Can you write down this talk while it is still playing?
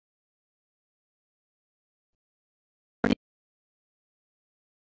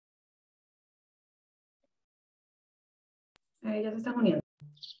Ya se están uniendo.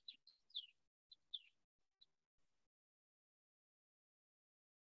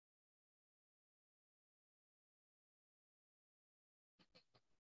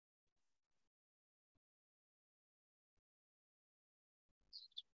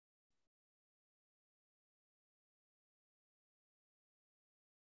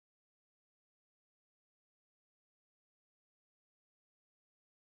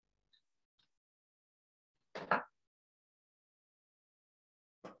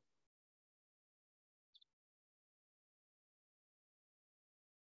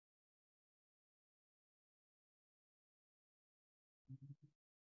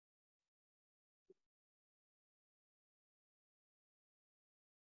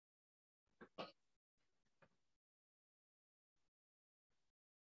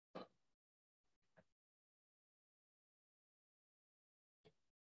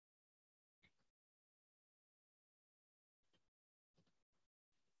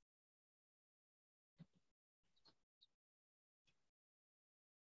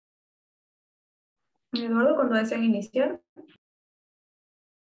 Eduardo, cuando desean iniciar.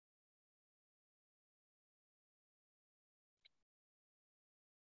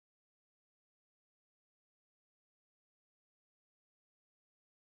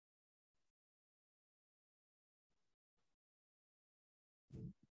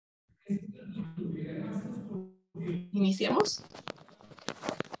 Iniciamos.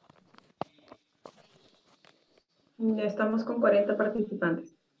 Ya estamos con 40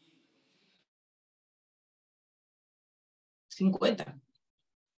 participantes. 50.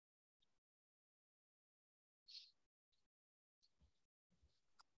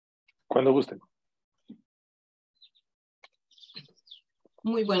 Cuando gusten.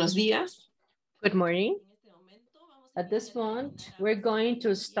 Muy buenos días. Good morning. At this point, we're going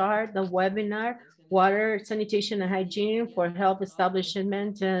to start the webinar, Water, Sanitation and Hygiene for Health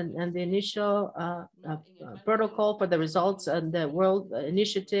Establishment and the initial protocol for the results and the World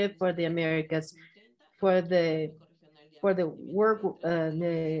Initiative for the Americas for the work,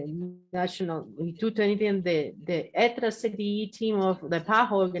 the national 220 and the ETRA CDE team of the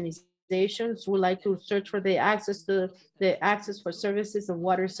PAHO organizations would like to search for the access for services of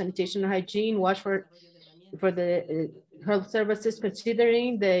water, sanitation, and hygiene, for the health services,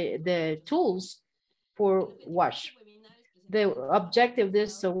 considering the tools for WASH. The objective of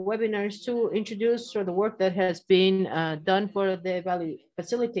this webinar is to introduce the work that has been done for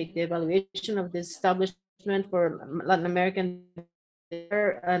facilitate the evaluation of this establishment for Latin American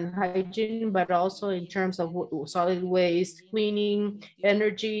and hygiene, but also in terms of solid waste, cleaning,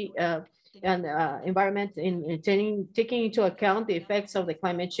 energy, and environment, in taking into account the effects of the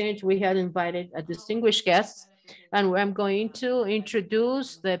climate change. We had invited a distinguished guest, and I'm going to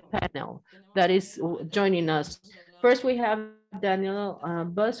introduce the panel that is joining us. First, we have Daniel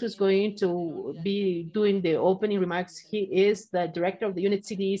Bus, who's going to be doing the opening remarks. He is the director of the Unit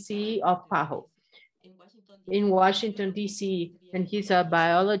CDC of PAHO in Washington, D.C., and he's a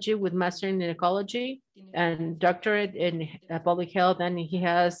biology with master in ecology and doctorate in public health, and he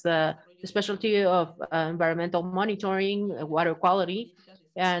has the specialty of environmental monitoring, water quality,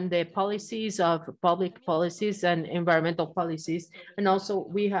 and the policies of public policies and environmental policies. And also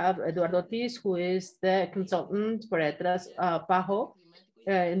we have Eduardo Ortiz, who is the consultant for ETRA's PAHO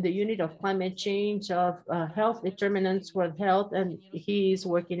in the unit of climate change of health determinants for health, and he is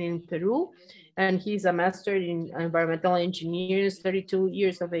working in Peru. And he's a master in environmental engineers, 32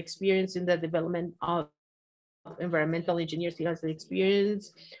 years of experience in the development of environmental engineers. He has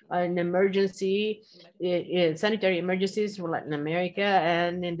experience in emergency, sanitary emergencies for Latin America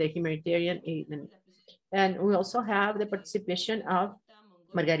and in the humanitarian aid. And we also have the participation of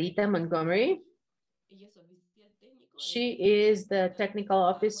Margarita Montgomery. She is the technical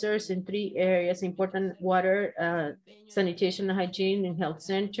officers in 3 areas: important water, sanitation and hygiene in health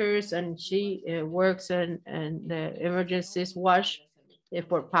centers, and she works in the emergencies WASH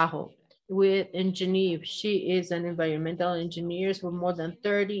for PAHO. In Geneva, she is an environmental engineer with more than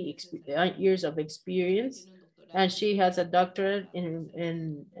 30 years of experience, and she has a doctorate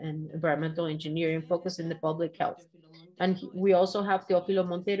in environmental engineering focused in the public health. And we also have Teofilo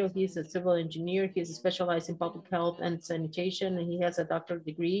Montero. He's a civil engineer. He's specialized in public health and sanitation, and he has a doctorate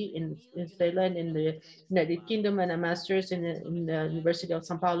degree in Finland, in the United Kingdom, and a master's in the University of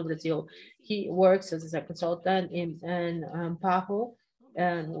São Paulo, Brazil. He works as a consultant in PAHO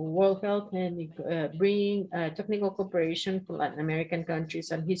and World Health, and bringing technical cooperation for Latin American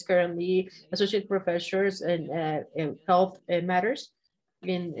countries. And he's currently associate professors in health matters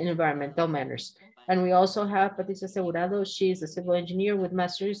in environmental matters. And we also have Patricia Segurado. She is a civil engineer with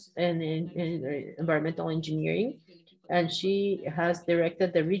masters in environmental engineering. and she has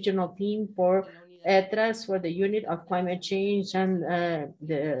directed the regional team for ETRAS for the unit of climate change and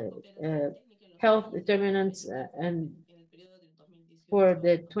the health determinants and for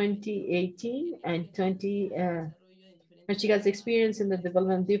the 2018 and 20 and she has experience in the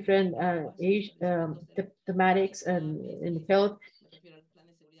development of different thematics and in health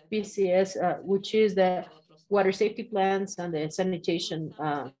PCS, which is the water safety plans and the sanitation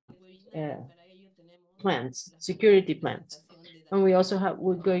plans, security plans. And we also have,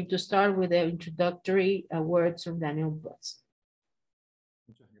 we're going to start with the introductory words from Daniel Butz.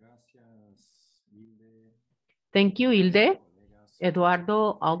 Thank you, Hilde,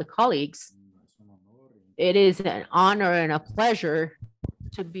 Eduardo, all the colleagues. It is an honor and a pleasure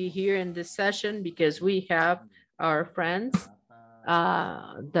to be here in this session because we have our friends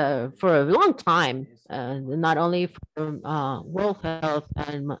for a long time, not only from World Health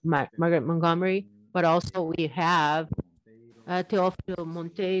and Margaret Montgomery, but also we have Teófilo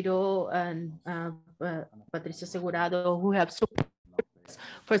Monteiro and Patricia Segurado, who have supported us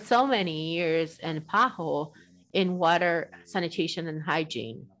for so many years in PAHO in water, sanitation, and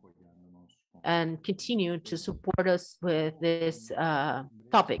hygiene, and continue to support us with these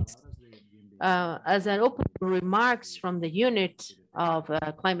topics. As an open remarks from the unit of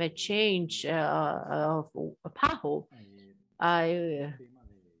climate change of PAHO,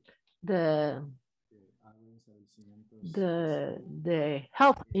 the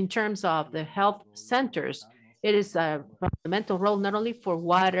health in terms of the health centers, it is a fundamental role not only for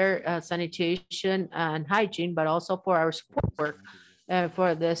water, sanitation, and hygiene, but also for our support work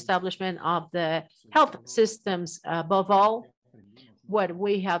for the establishment of the health systems. Above all, what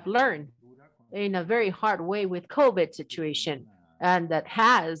we have learned in a very hard way with COVID situation, and that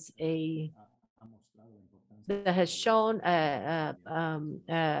has shown an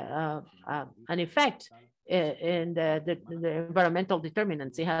effect in the environmental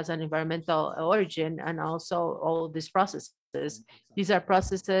determinants. It has an environmental origin, and also all these processes. These are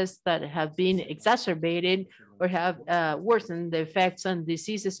processes that have been exacerbated or have worsened the effects on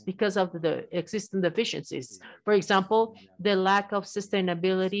diseases because of the existing deficiencies. For example, the lack of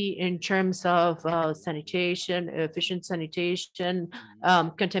sustainability in terms of sanitation, efficient sanitation,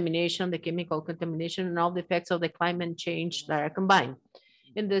 contamination, the chemical contamination, and all the effects of the climate change that are combined.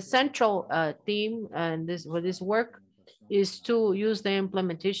 In the central theme and this work is to use the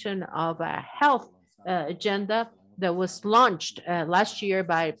implementation of a health agenda that was launched last year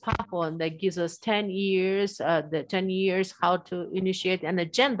by PAHO, and that gives us 10 years, the 10 years how to initiate an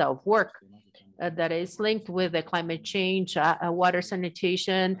agenda of work that is linked with the climate change, water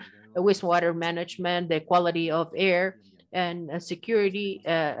sanitation, wastewater management, the quality of air, and security,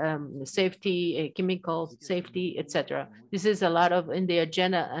 safety, chemical safety, etc. This is a lot of in the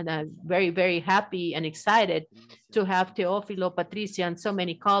agenda, and I'm very, very happy and excited to have Teófilo, Patricia, and so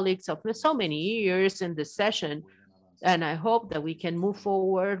many colleagues of so many years in this session. And I hope that we can move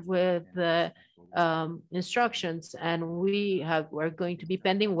forward with the instructions, and we're going to be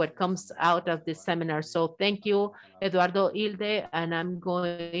pending what comes out of this seminar. So thank you, Eduardo, Hilde, and I'm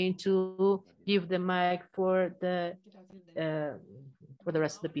going to give the mic for the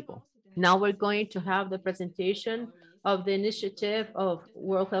rest of the people. Now we're going to have the presentation of the initiative of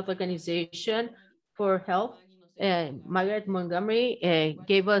World Health Organization for Health. Margaret Montgomery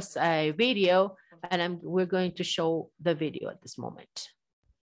gave us a video, and we're going to show the video at this moment.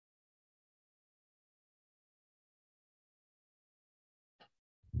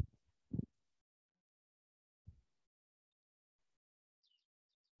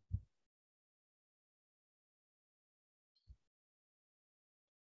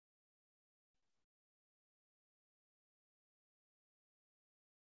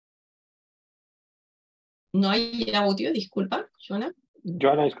 No hay audio, disculpa, Joana.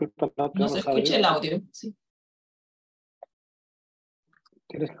 Joana, disculpa, no se escucha el audio. Sí.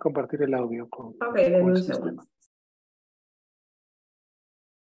 Tienes que compartir el audio con denme un segundo.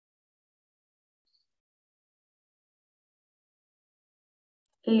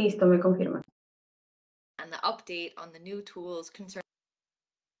 Listo, me confirma. And the update on the new tools concerning.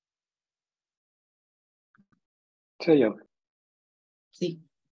 Sí, yo. Sí.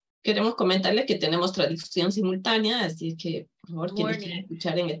 Queremos comentarles que tenemos traducción simultánea, así que por favor quienes quieren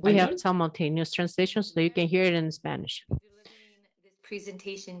escuchar en español. We have simultaneous translation, so you can hear it in Spanish. This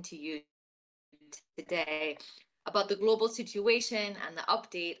presentation to you today about the global situation and the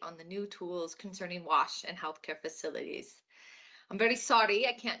update on the new tools concerning WASH and healthcare facilities. I'm very sorry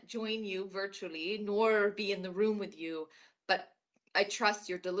I can't join you virtually nor be in the room with you, but I trust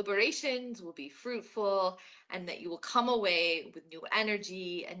your deliberations will be fruitful and that you will come away with new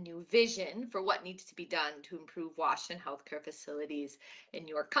energy and new vision for what needs to be done to improve WASH and healthcare facilities in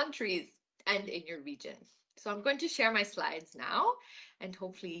your countries and in your region. So I'm going to share my slides now, and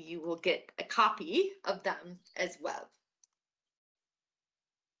hopefully you will get a copy of them as well.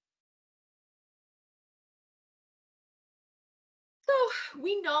 So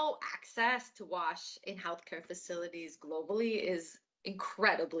we know access to WASH in healthcare facilities globally is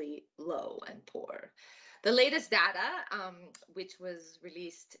incredibly low and poor. The latest data, which was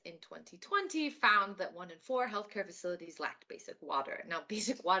released in 2020, found that 1 in 4 healthcare facilities lacked basic water. Now,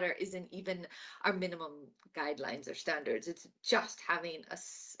 basic water isn't even our minimum guidelines or standards. It's just having a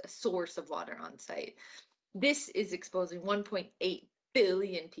source of water on site. This is exposing 1.8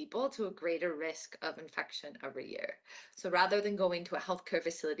 billion people to a greater risk of infection every year. So rather than going to a healthcare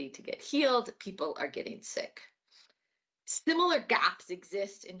facility to get healed, people are getting sick. Similar gaps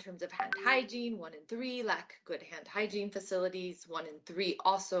exist in terms of hand hygiene. 1 in 3 lack good hand hygiene facilities. 1 in 3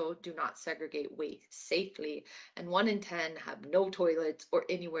 also do not segregate waste safely. And 1 in 10 have no toilets or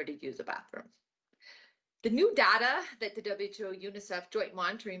anywhere to use a bathroom. The new data that the WHO UNICEF Joint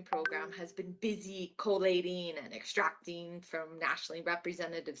Monitoring Program has been busy collating and extracting from nationally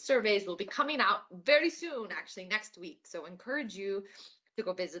representative surveys will be coming out very soon, actually next week. So encourage you to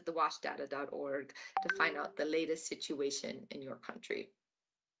go visit the washdata.org to find out the latest situation in your country.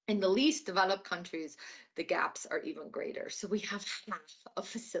 In the least developed countries, the gaps are even greater. So we have half of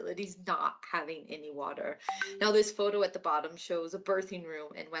facilities not having any water. Now, this photo at the bottom shows a birthing room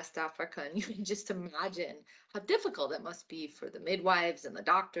in West Africa, and you can just imagine how difficult it must be for the midwives and the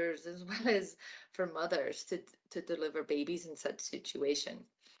doctors, as well as for mothers to deliver babies in such situation.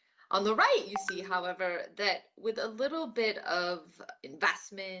 On the right, you see, however, that with a little bit of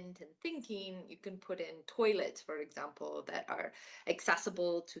investment and thinking, you can put in toilets, for example, that are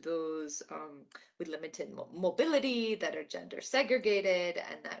accessible to those with limited mobility, that are gender segregated,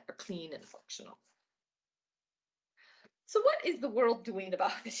 and that are clean and functional. So what is the world doing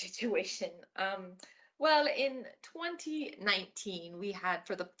about the situation? Well, in 2019, we had,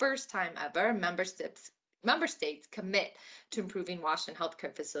 for the first time ever, member states commit to improving WASH and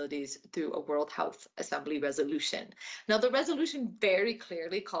healthcare facilities through a World Health Assembly resolution. Now, the resolution very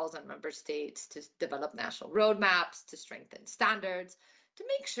clearly calls on member states to develop national roadmaps, to strengthen standards, to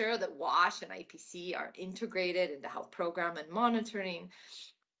make sure that WASH and IPC are integrated into health program and monitoring,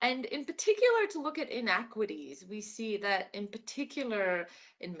 and in particular to look at inequities. We see that in particular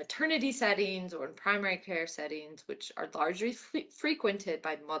in maternity settings or in primary care settings, which are largely frequented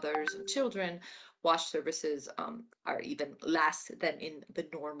by mothers and children, WASH services are even less than in the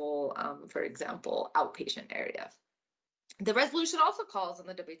normal, for example, outpatient area. The resolution also calls on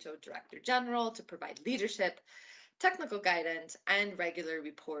the WHO Director General to provide leadership, technical guidance, and regular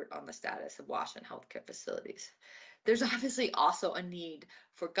report on the status of WASH and healthcare facilities. There's obviously also a need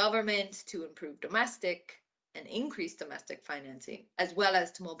for governments to improve domestic and increase domestic financing, as well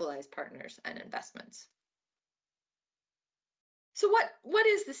as to mobilize partners and investments. So what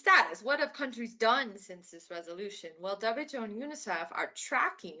is the status? What have countries done since this resolution? Well, WHO and UNICEF are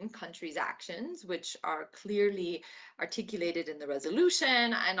tracking countries' actions, which are clearly articulated in the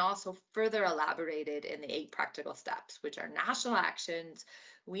resolution and also further elaborated in the 8 practical steps, which are national actions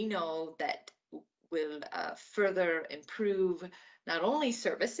we know that will further improve not only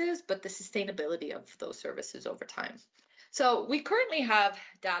services, but the sustainability of those services over time. So we currently have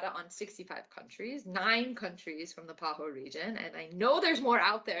data on 65 countries, 9 countries from the PAHO region, and I know there's more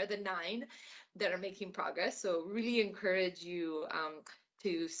out there than 9 that are making progress. So really encourage you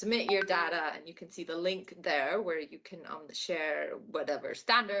to submit your data, and you can see the link there where you can share whatever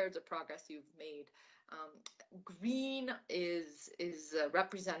standards or progress you've made. Green is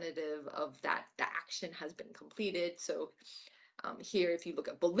representative of that the action has been completed. So here, if you look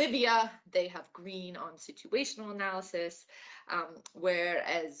at Bolivia, they have green on situational analysis,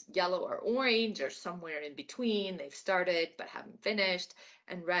 whereas yellow or orange are somewhere in between. They've started but haven't finished,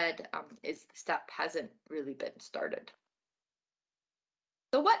 and red is the step hasn't really been started.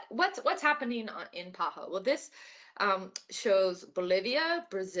 So what's happening in PAHO? Well, this shows Bolivia,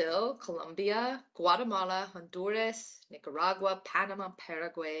 Brazil, Colombia, Guatemala, Honduras, Nicaragua, Panama,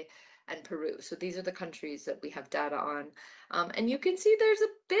 Paraguay, and Peru. So these are the countries that we have data on. And you can see there's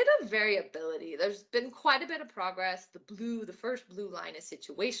a bit of variability. There's been quite a bit of progress. The first blue line is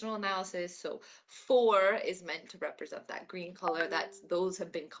situational analysis. So 4 is meant to represent that green color. Those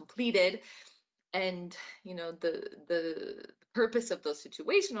have been completed. And the purpose of those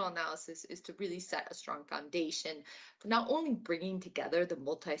situational analysis is to really set a strong foundation for not only bringing together the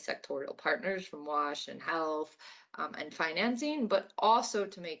multi-sectorial partners from WASH and health, and financing, but also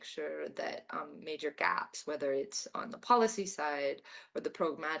to make sure that major gaps, whether it's on the policy side or the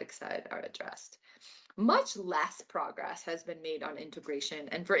programmatic side, are addressed. Much less progress has been made on integration.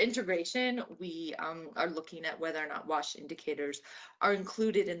 And for integration, we are looking at whether or not WASH indicators are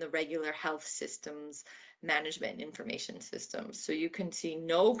included in the regular health systems management information systems. So you can see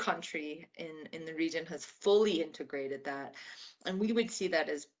no country in the region has fully integrated that. And we would see that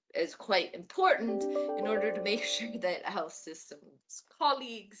as quite important in order to make sure that health systems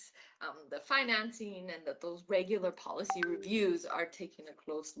colleagues, the financing, and that those regular policy reviews are taking a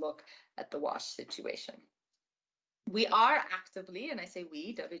close look at the WASH situation. We are actively, and I say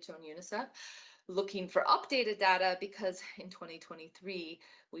we, WHO and UNICEF, looking for updated data because in 2023,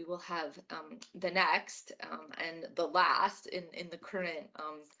 we will have the next and the last in the current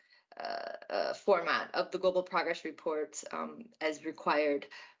format of the Global Progress Report as required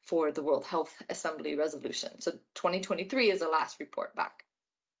for the World Health Assembly resolution. So 2023 is the last report back.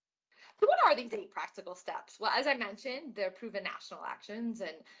 So what are these 8 practical steps? Well, as I mentioned, they're proven national actions,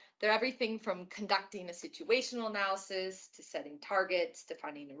 and they're everything from conducting a situational analysis to setting targets,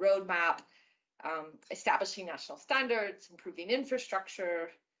 defining a roadmap, establishing national standards, improving infrastructure,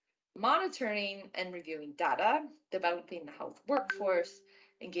 monitoring and reviewing data, developing the health workforce,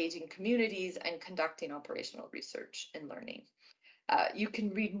 engaging communities, and conducting operational research and learning. You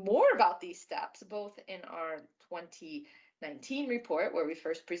can read more about these steps both in our 2019 report, where we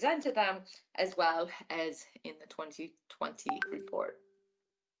first presented them, as well as in the 2020 report.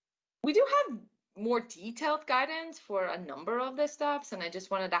 We do have more detailed guidance for a number of the steps, and I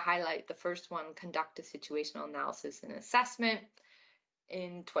just wanted to highlight the first one: conduct a situational analysis and assessment.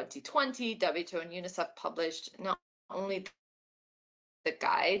 In 2020, WHO and UNICEF published not only the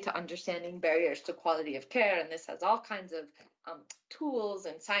guide to understanding barriers to quality of care, and this has all kinds of tools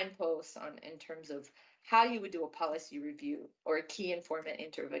and signposts in terms of how you would do a policy review or a key informant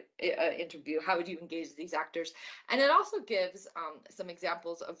interview, how would you engage these actors, and it also gives some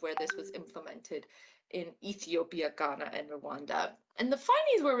examples of where this was implemented in Ethiopia, Ghana, and Rwanda. And the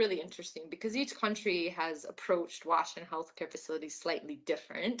findings were really interesting because each country has approached WASH and healthcare facilities slightly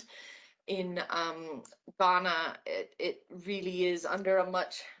different. In Ghana, it really is under a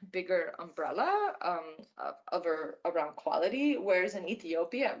much bigger umbrella around quality, whereas in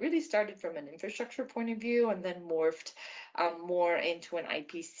Ethiopia, it really started from an infrastructure point of view and then morphed more into an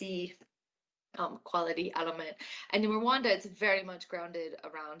IPC quality element. And in Rwanda, it's very much grounded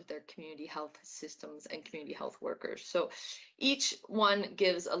around their community health systems and community health workers. So each one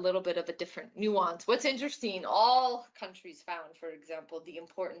gives a little bit of a different nuance. What's interesting, all countries found, for example, the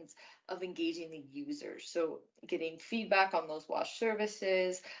importance of engaging the users. So getting feedback on those WASH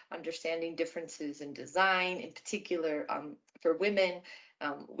services, understanding differences in design, in particular for women,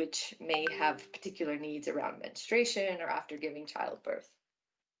 which may have particular needs around menstruation or after giving childbirth.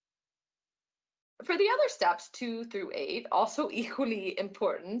 For the other steps, 2 through 8, also equally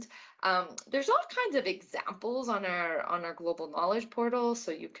important, there's all kinds of examples on our global knowledge portal.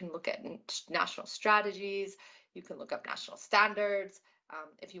 So you can look at national strategies, you can look up national standards.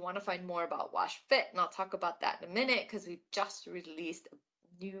 If you want to find more about WASH Fit, and I'll talk about that in a minute because we've just released a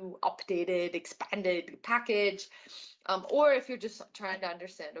new, updated, expanded package. Or if you're just trying to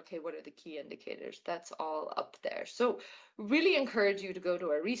understand, okay, what are the key indicators? That's all up there. So really encourage you to go to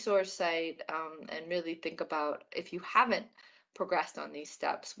our resource site and really think about, if you haven't progressed on these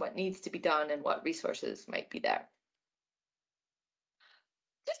steps, what needs to be done and what resources might be there.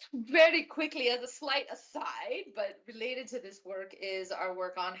 Just very quickly, as a slight aside, but related to this work, is our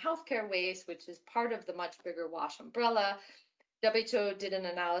work on healthcare waste, which is part of the much bigger WASH umbrella. WHO did an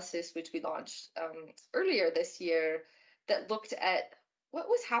analysis, which we launched earlier this year, that looked at what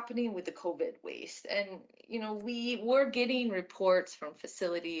was happening with the COVID waste. And, you know, we were getting reports from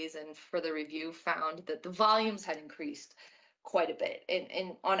facilities, and further review found that the volumes had increased quite a bit.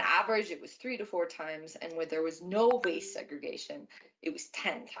 And on average, it was 3 to 4 times. And where there was no waste segregation, it was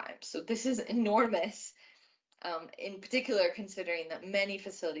 10 times. So this is enormous, in particular, considering that many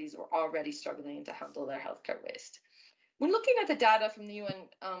facilities were already struggling to handle their healthcare waste. When looking at the data from the UN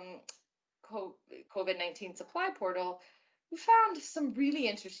COVID-19 supply portal, we found some really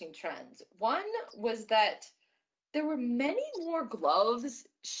interesting trends. One was that there were many more gloves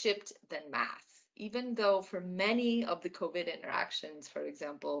shipped than masks, even though for many of the COVID interactions, for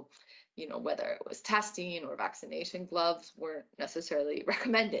example, you know, whether it was testing or vaccination, gloves weren't necessarily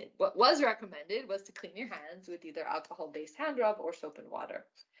recommended. What was recommended was to clean your hands with either alcohol-based hand rub or soap and water.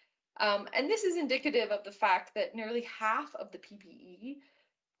 And this is indicative of the fact that nearly half of the PPE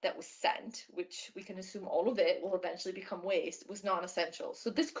that was sent, which we can assume all of it will eventually become waste, was non-essential. So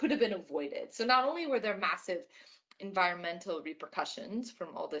this could have been avoided. So not only were there massive environmental repercussions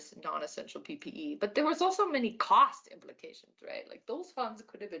from all this non-essential PPE, but there was also many cost implications, right? Like those funds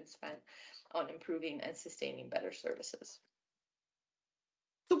could have been spent on improving and sustaining better services.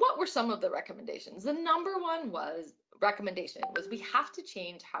 So what were some of the recommendations? The number one recommendation was we have to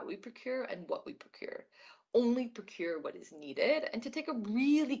change how we procure and what we procure. Only procure what is needed, and to take a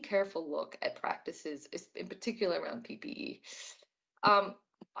really careful look at practices, in particular around PPE.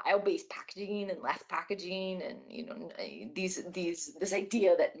 Bio-based packaging and less packaging, and this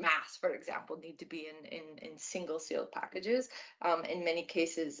idea that masks, for example, need to be in single sealed packages, in many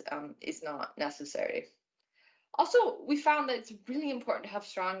cases is not necessary. Also, we found that it's really important to have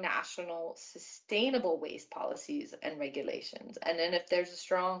strong national sustainable waste policies and regulations. And then if there's a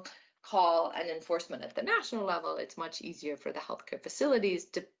strong call and enforcement at the national level, it's much easier for the healthcare facilities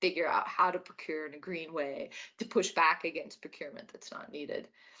to figure out how to procure in a green way, to push back against procurement that's not needed.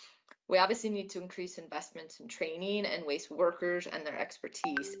 We obviously need to increase investments in training and waste workers and their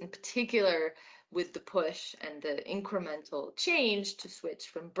expertise, in particular with the push and the incremental change to switch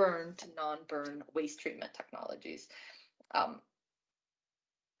from burn to non-burn waste treatment technologies.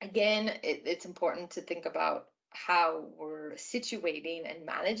 Again, it's important to think about how we're situating and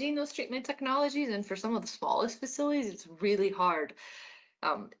managing those treatment technologies. And for some of the smallest facilities, it's really hard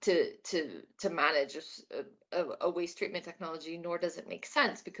to manage a waste treatment technology, nor does it make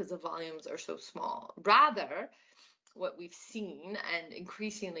sense because the volumes are so small. Rather, what we've seen, and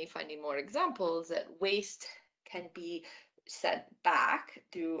increasingly finding more examples, that waste can be sent back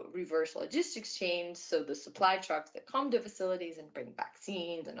through reverse logistics chains. So the supply trucks that come to facilities and bring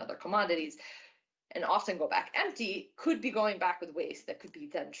vaccines and other commodities and often go back empty could be going back with waste that could be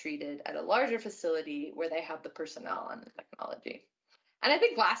then treated at a larger facility where they have the personnel and the technology. And I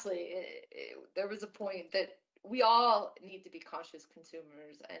think lastly, there was a point that we all need to be conscious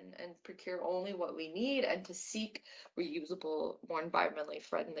consumers and procure only what we need, and to seek reusable, more environmentally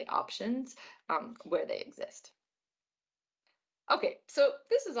friendly options where they exist. Okay, so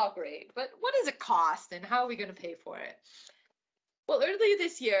this is all great, but what does it cost and how are we going to pay for it? Well, earlier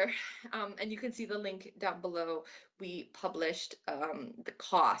this year, and you can see the link down below, we published the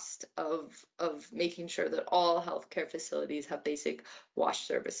cost of making sure that all healthcare facilities have basic wash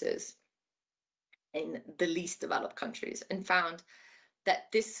services in the least developed countries, and found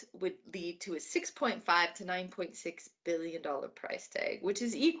that this would lead to a $6.5 to $9.6 billion price tag, which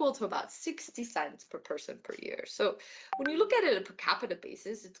is equal to about 60 cents per person per year. So when you look at it on a per capita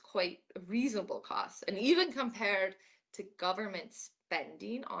basis, it's quite a reasonable cost. And even compared to government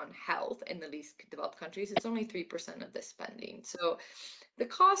spending on health in the least developed countries, it's only 3% of the spending. So the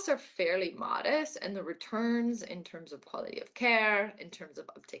costs are fairly modest, and the returns in terms of quality of care, in terms of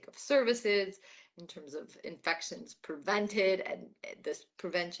uptake of services, in terms of infections prevented, and this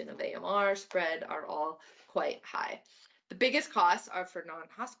prevention of AMR spread are all quite high. The biggest costs are for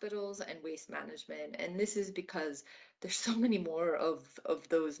non-hospitals and waste management, and this is because there's so many more of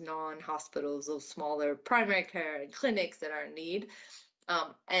those non-hospitals, those smaller primary care and clinics that are in need.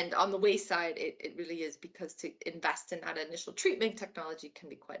 And on the waste side, it really is because to invest in that initial treatment technology can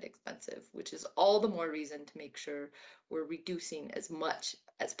be quite expensive, which is all the more reason to make sure we're reducing as much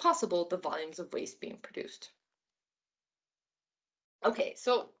as possible the volumes of waste being produced. Okay,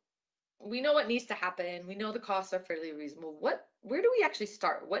 so we know what needs to happen. We know the costs are fairly reasonable. Where do we actually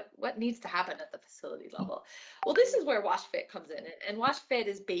start? What needs to happen at the facility level? Well, this is where WashFit comes in, and WashFit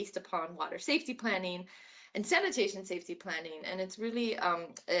is based upon water safety planning and sanitation safety planning, and it's really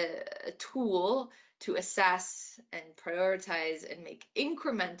a tool to assess and prioritize and make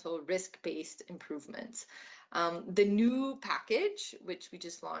incremental risk-based improvements. The new package, which we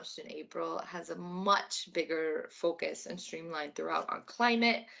just launched in April, has a much bigger focus and streamlined throughout on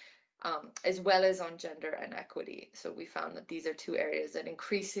climate, as well as on gender and equity. So we found that these are two areas that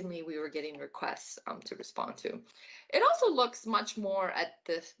increasingly we were getting requests to respond to. It also looks much more at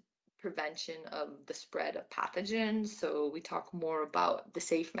the prevention of the spread of pathogens. So we talk more about the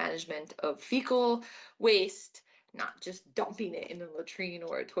safe management of fecal waste, not just dumping it in a latrine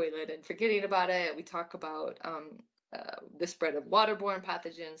or a toilet and forgetting about it. We talk about the spread of waterborne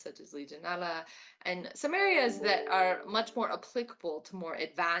pathogens such as Legionella, and some areas that are much more applicable to more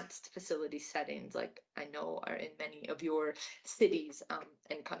advanced facility settings, like I know are in many of your cities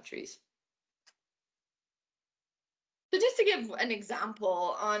and countries. So just to give an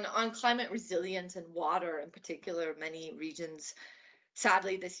example on climate resilience and water in particular, many regions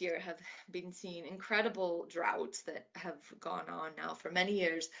sadly this year have been seeing incredible droughts that have gone on now for many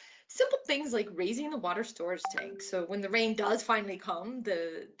years. Simple things like raising the water storage tank. So when the rain does finally come,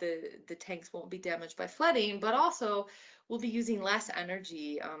 the tanks won't be damaged by flooding, but also we'll be using less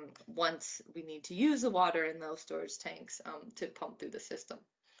energy once we need to use the water in those storage tanks to pump through the system.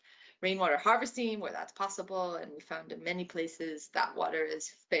 Rainwater harvesting, where that's possible, and we found in many places that water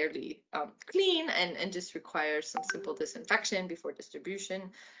is fairly clean and just requires some simple disinfection before distribution,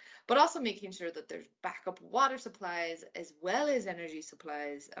 but also making sure that there's backup water supplies as well as energy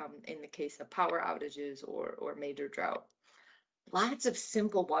supplies in the case of power outages or major drought. Lots of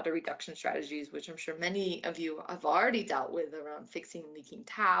simple water reduction strategies, which I'm sure many of you have already dealt with, around fixing leaking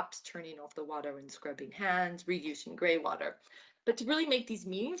taps, turning off the water when scrubbing hands, reusing gray water. But to really make these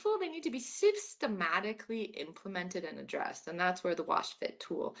meaningful, they need to be systematically implemented and addressed. And that's where the Wash Fit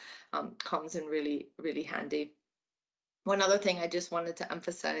tool comes in really, really handy. One other thing I just wanted to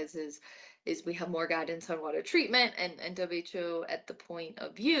emphasize is we have more guidance on water treatment, and WHO at the point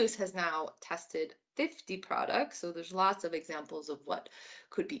of use has now tested 50 products. So there's lots of examples of what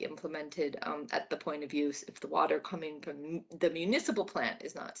could be implemented at the point of use if the water coming from the municipal plant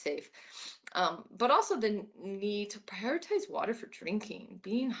is not safe. But also the need to prioritize water for drinking.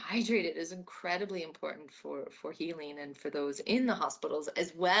 Being hydrated is incredibly important for healing and for those in the hospitals,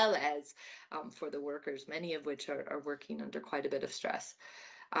 as well as for the workers, many of which are working under quite a bit of stress.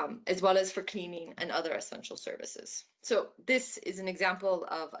 As well as for cleaning and other essential services. So this is an example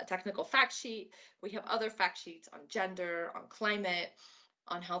of a technical fact sheet. We have other fact sheets on gender, on climate,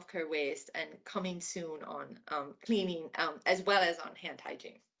 on healthcare waste, and coming soon on cleaning, as well as on hand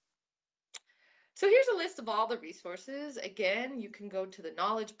hygiene. So here's a list of all the resources. Again, you can go to the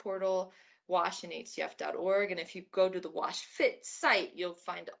knowledge portal, washinhcf.org, and if you go to the Wash Fit site, you'll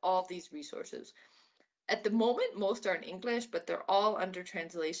find all these resources. At the moment, most are in English, but they're all under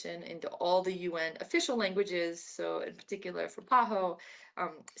translation into all the UN official languages. So in particular for PAHO,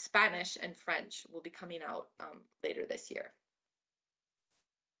 Spanish and French will be coming out later this year.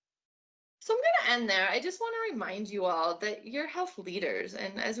 So I'm going to end there. I just want to remind you all that you're health leaders.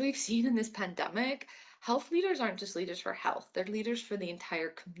 And as we've seen in this pandemic, health leaders aren't just leaders for health, they're leaders for the entire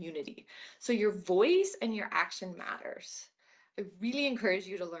community. So your voice and your action matters. I really encourage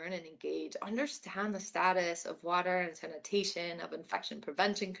you to learn and engage, understand the status of water and sanitation, of infection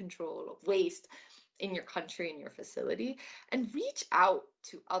prevention control, of waste in your country and your facility, and reach out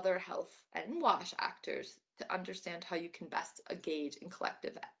to other health and WASH actors to understand how you can best engage in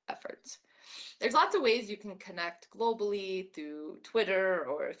collective efforts. There's lots of ways you can connect globally through Twitter,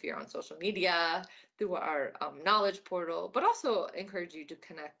 or if you're on social media, through our knowledge portal, but also encourage you to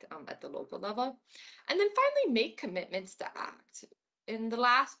connect at the local level. And then finally, make commitments to act. In the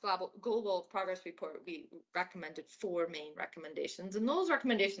last global progress report, we recommended 4 main recommendations, and those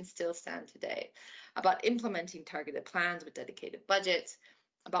recommendations still stand today, about implementing targeted plans with dedicated budgets,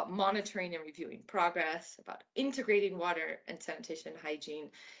 about monitoring and reviewing progress, about integrating water and sanitation and hygiene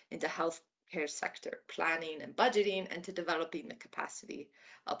into healthcare sector planning and budgeting, and to developing the capacity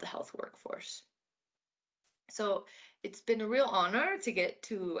of the health workforce. So it's been a real honor to get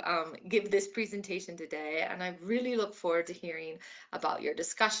to give this presentation today, and I really look forward to hearing about your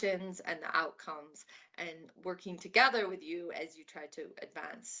discussions and the outcomes, and working together with you as you try to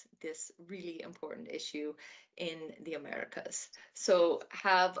advance this really important issue in the Americas. So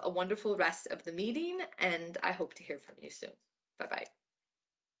have a wonderful rest of the meeting, and I hope to hear from you soon. Bye-bye.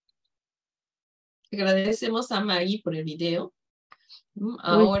 Agradecemos a Maggie por el video. We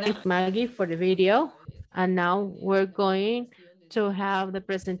Ahora, thank Maggie for the video. And now we're going to have the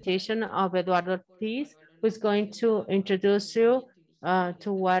presentation of Eduardo Ortiz, who's going to introduce you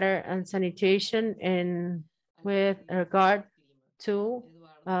to water and sanitation and with regard to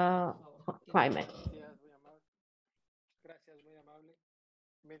climate. Gracias, muy amable.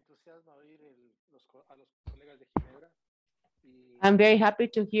 Me entusiasma oír a los colegas de Ginebra. I'm very happy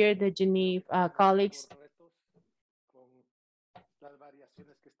to hear the Geneva colleagues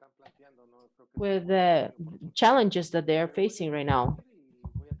with the challenges that they are facing right now.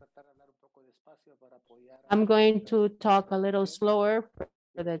 I'm going to talk a little slower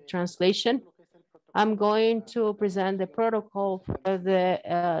for the translation. I'm going to present the protocol for the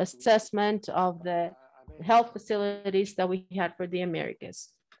assessment of the health facilities that we had for the Americas.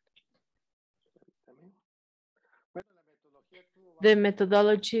 The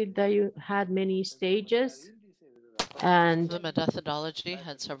methodology that you had many stages, and the methodology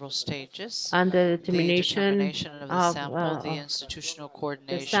had several stages. And the determination of the sample, the institutional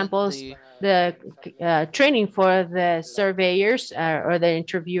coordination, the samples, the training for the surveyors or the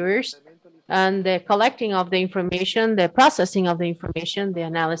interviewers, and the collecting of the information, the processing of the information, the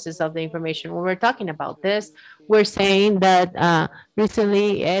analysis of the information. When we're talking about this, we're saying that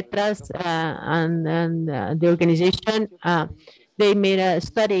recently ETRAS and the organization, they made a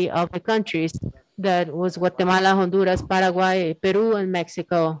study of the countries That was Guatemala, Honduras, Paraguay, Peru, and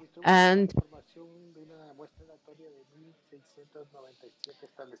Mexico. And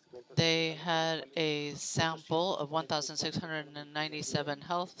They had a sample of 1,697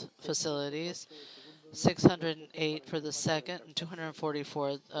 health facilities, 608 for the second and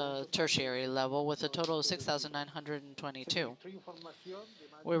 244 tertiary level, with a total of 6,922.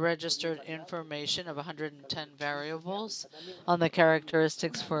 We registered information of 110 variables on the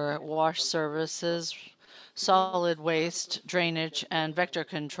characteristics for wash services, solid waste, drainage, and vector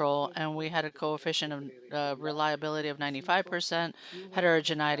control, and we had a coefficient of reliability of 95%,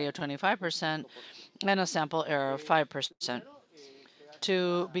 heterogeneity of 25%, and a sample error of 5%.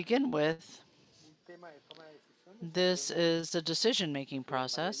 To begin with, this is a decision-making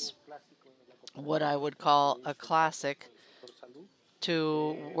process, what I would call a classic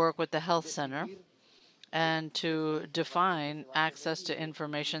to work with the health center and to define access to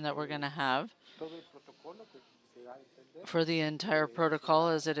information that we're going to have for the entire protocol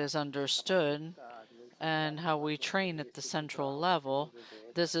as it is understood and how we train at the central level.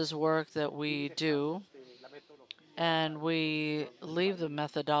 This is work that we do, and we leave the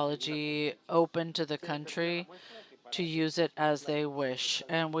methodology open to the country to use it as they wish.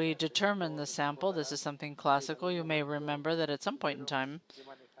 And we determine the sample. This is something classical. You may remember that at some point in time,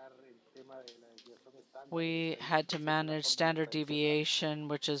 we had to manage standard deviation,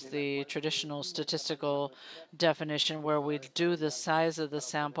 which is the traditional statistical definition where we do the size of the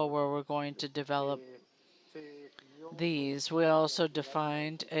sample where we're going to develop these. We also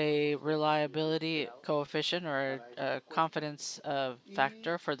defined a reliability coefficient or a confidence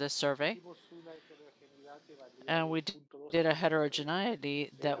factor for this survey. And we did a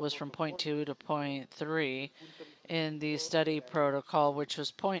heterogeneity that was from 0.2 to 0.3 in the study protocol, which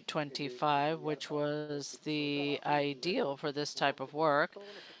was 0.25, which was the ideal for this type of work.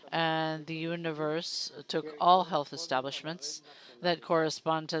 And the universe took all health establishments that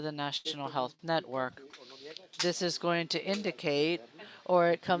correspond to the National Health Network. This is going to indicate, or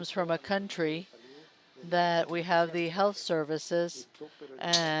it comes from a country that we have the health services,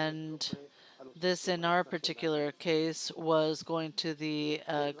 and this in our particular case was going to the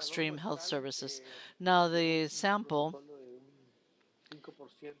extreme health services. Now the sample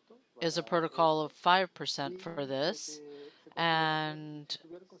is a protocol of 5% for this, and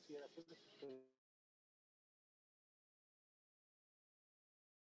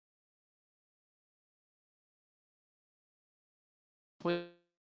we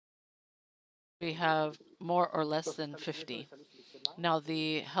have more or less than 50. Now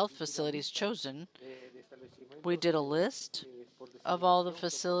the health facilities chosen, we did a list of all the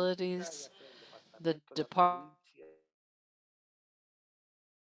facilities, the department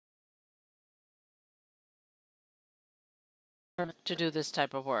to do this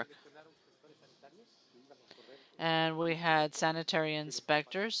type of work. And we had sanitary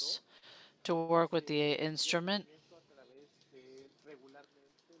inspectors to work with the instrument,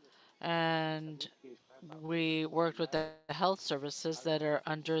 and we worked with the health services that are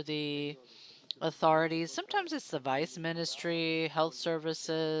under the authorities. Sometimes it's the vice ministry, health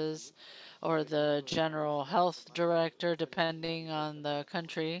services, or the general health director, depending on the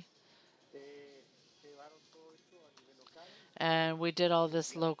country. And we did all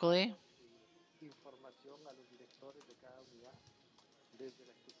this locally.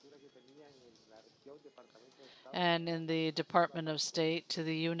 And in the Department of State to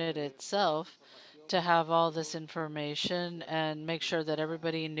the unit itself to have all this information and make sure that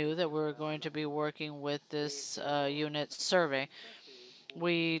everybody knew that we were going to be working with this unit survey.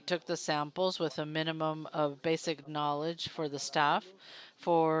 We took the samples with a minimum of basic knowledge for the staff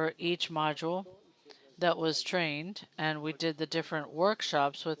for each module that was trained, and we did the different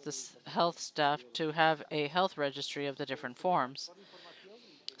workshops with the health staff to have a health registry of the different forms.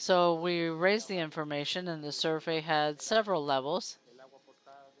 So we raised the information, and the survey had several levels,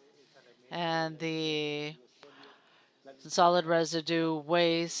 and the solid residue,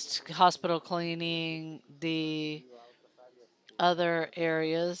 waste, hospital cleaning, the other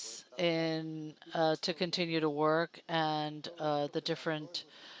areas in to continue to work, and the different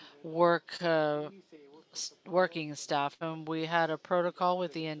working staff. And we had a protocol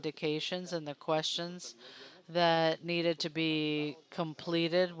with the indications and the questions that needed to be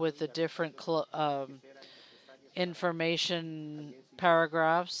completed with the different information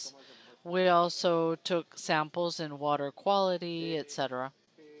paragraphs. We also took samples in water quality, etc.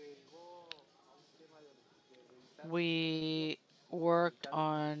 We worked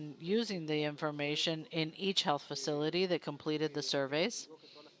on using the information in each health facility that completed the surveys,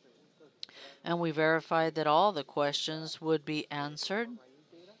 and we verified that all the questions would be answered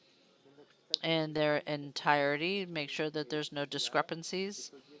in their entirety, make sure that there's no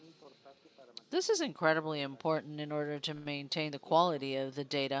discrepancies. This is incredibly important in order to maintain the quality of the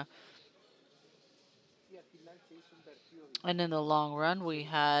data. And in the long run, we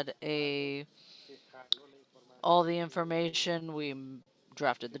had all the information, we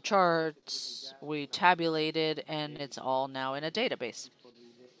drafted the charts, we tabulated, and it's all now in a database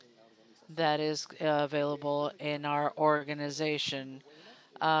that is available in our organization.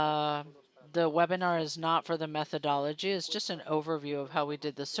 The webinar is not for the methodology, it's just an overview of how we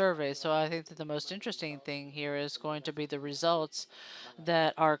did the survey. So I think that the most interesting thing here is going to be the results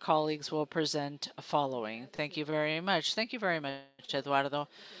that our colleagues will present following. Thank you very much. Thank you very much, Eduardo.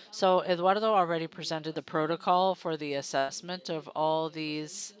 So Eduardo already presented the protocol for the assessment of all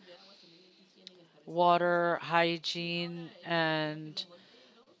these water, hygiene, and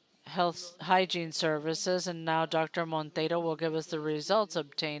health hygiene services, and now Dr. Monteiro will give us the results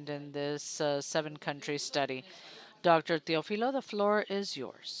obtained in this 7-country study. Dr. Teofilo, the floor is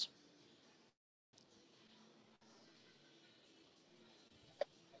yours.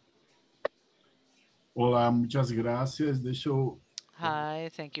 Olá, muchas gracias. Hi,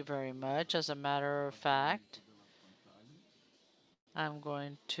 thank you very much. As a matter of fact, I'm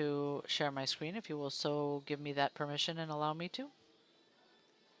going to share my screen if you will so give me that permission and allow me to.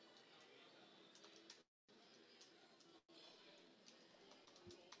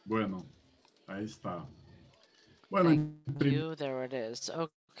 Bueno, ahí está. Thank you. There it is.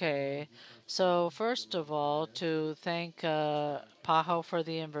 Okay. So first of all, to thank PAHO for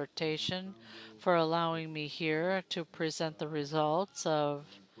the invitation, for allowing me here to present the results of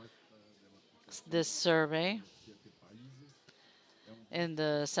this survey in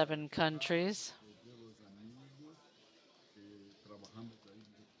the 7 countries.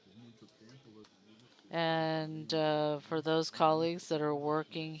 And for those colleagues that are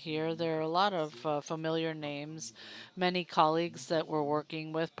working here, there are a lot of familiar names, many colleagues that we're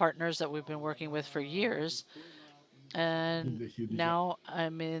working with, partners that we've been working with for years. And now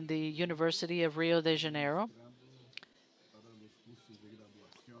I'm in the University of Rio de Janeiro,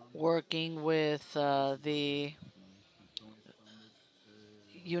 working with the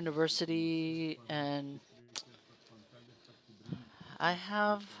university, and I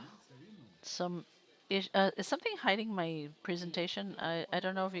have some is something hiding my presentation? I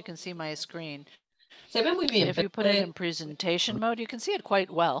don't know if you can see my screen. Se ve muy bien. If you put it in presentation mode, you can see it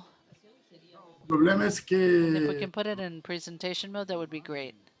quite well. problema es que If we can put it in presentation mode, that would be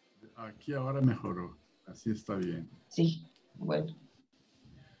great. Aquí ahora mejoró. Así está bien. Sí, bueno.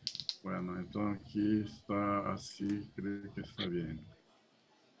 Bueno, entonces aquí está así, creo que está bien.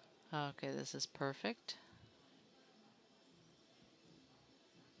 Okay, this is perfect.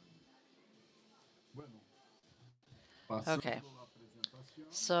 Okay.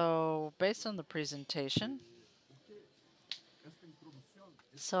 So based on the presentation,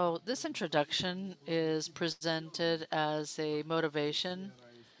 so this introduction is presented as a motivation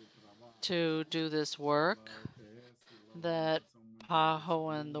to do this work that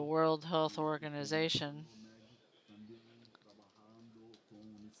PAHO and the World Health Organization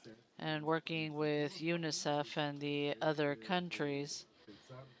and working with UNICEF and the other countries,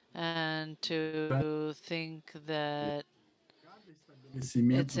 and to think that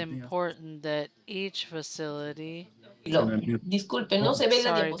it's important that each facility... Disculpe, no se ve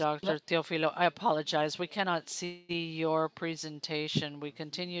la Sorry, diapositiva. Dr. Teofilo, I apologize. We cannot see your presentation. We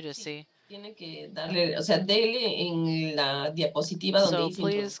continue to see. Tiene que darle, o sea, dele en la diapositiva donde So dice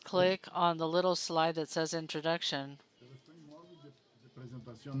please click on the little slide that says introduction.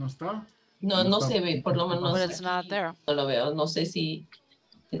 No, no se ve, por lo menos. But it's not there. No lo veo, no sé si...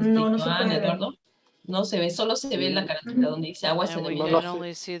 No, no se puede ver. Eduardo. No se ve, solo se ve la carátula donde dice aguas And we enemigas. can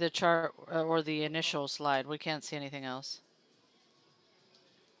only see the chart or the initial slide. We can't see anything else.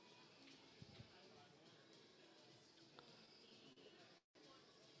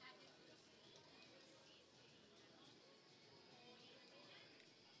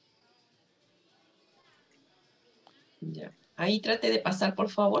 Ya. Ahí trate de pasar, por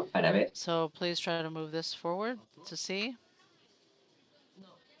favor, para ver. So please try to move this forward to see.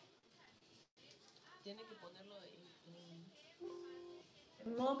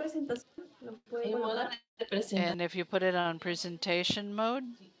 En modo presentación, lo puede En modo colocar. de presentación. And if you put it on presentation mode,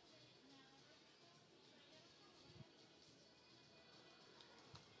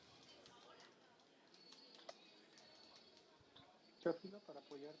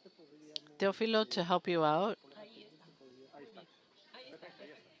 Teofilo, to help you out.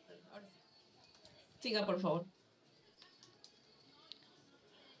 Siga, por favor.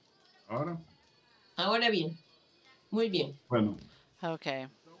 Ahora. Ahora bien. Muy bien. Bueno. Okay.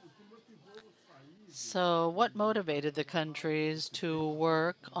 So what motivated the countries to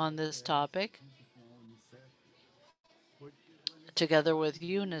work on this topic together with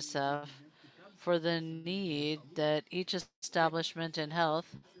UNICEF for the need that each establishment in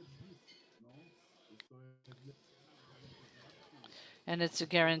health, and it's a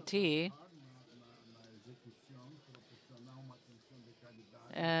guarantee,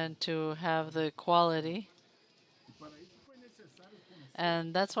 and to have the quality.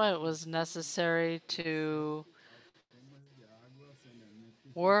 And that's why it was necessary to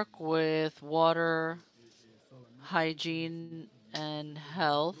work with water, hygiene, and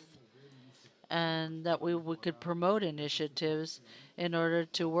health, and that we could promote initiatives in order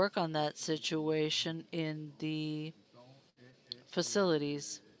to work on that situation in the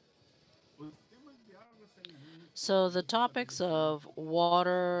facilities. So the topics of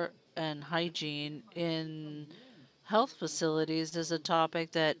water and hygiene in health facilities is a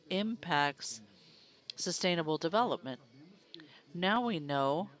topic that impacts sustainable development. Now we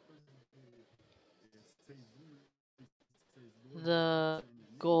know the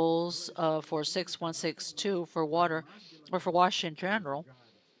goals for 6162 for water or for wash in general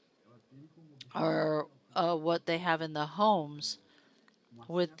are what they have in the homes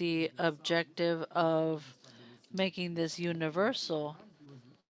with the objective of making this universal.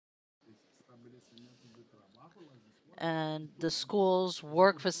 And the schools,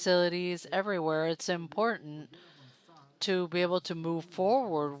 work facilities, everywhere, it's important to be able to move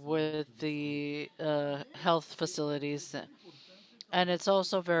forward with the health facilities. And it's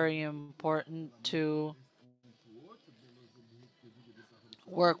also very important to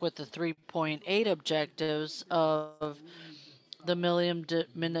work with the 3.8 objectives of the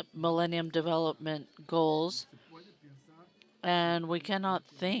Millennium Development Goals. And we cannot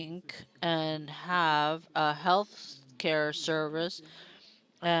think and have a health care service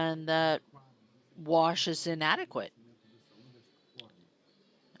and that wash is inadequate.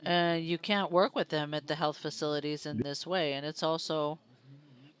 You can't work with them at the health facilities in this way. And it's also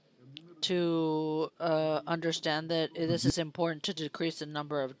to understand that this is important to decrease the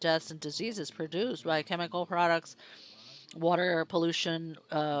number of deaths and diseases produced by chemical products, water pollution,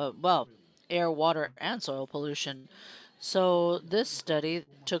 air, water, and soil pollution. So this study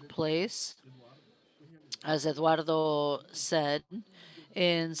took place, as Eduardo said,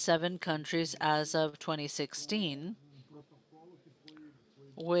 in 7 countries as of 2016,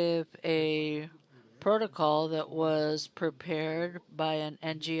 with a protocol that was prepared by an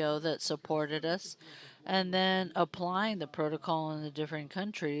NGO that supported us, and then applying the protocol in the different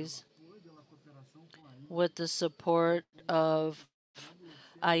countries with the support of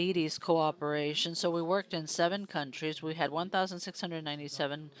AIDI's cooperation. So we worked in 7 countries. We had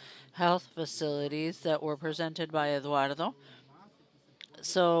 1,697 health facilities that were presented by Eduardo.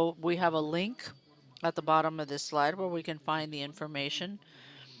 So we have a link at the bottom of this slide where we can find the information.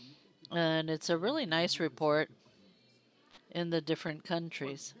 And it's a really nice report in the different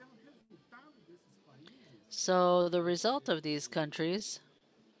countries. So the result of these countries,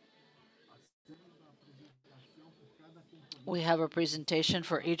 we have a presentation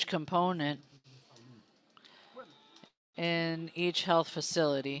for each component in each health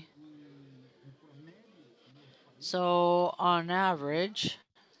facility. So on average,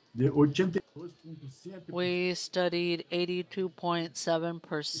 we studied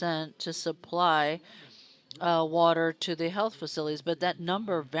 82.7% to supply water to the health facilities, but that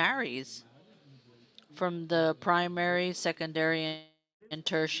number varies from the primary, secondary, and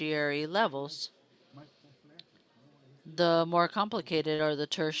tertiary levels. The more complicated are the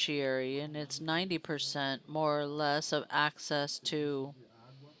tertiary, and it's 90% more or less of access to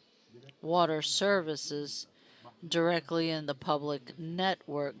water services directly in the public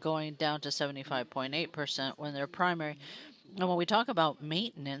network, going down to 75.8% when they're primary. And when we talk about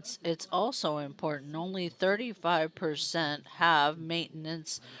maintenance, it's also important. Only 35% have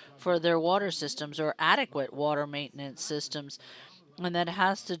maintenance for their water systems or adequate water maintenance systems. And that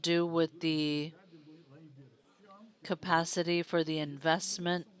has to do with the capacity for the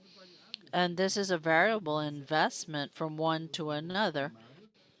investment. And this is a variable investment from one to another.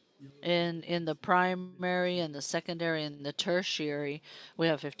 In the primary and the secondary and the tertiary, we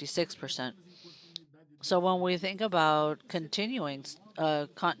have 56%. So when we think about continuing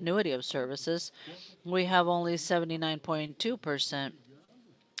continuity of services, we have only 79.2%.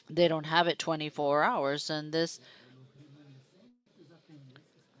 They don't have it 24 hours, and this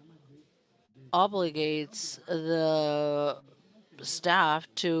obligates the staff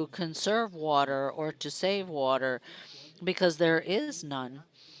to conserve water or to save water because there is none.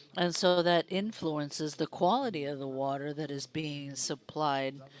 And so that influences the quality of the water that is being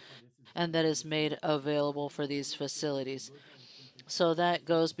supplied. and that is made available for these facilities. So that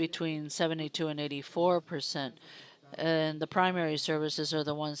goes between 72 and 84%. And the primary services are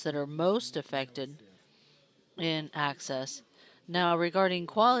the ones that are most affected in access. Now, regarding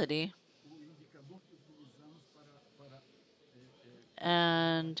quality,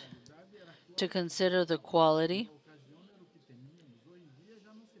 and to consider the quality,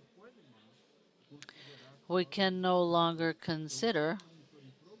 we can no longer consider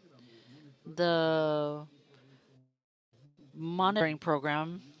the monitoring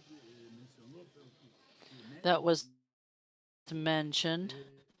program that was mentioned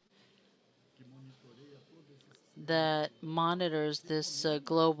that monitors this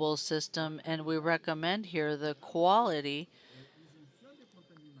global system, and we recommend here the quality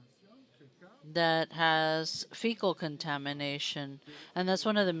that has fecal contamination, and that's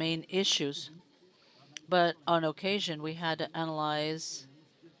one of the main issues. But on occasion, we had to analyze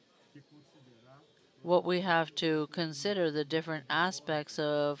what we have to consider the different aspects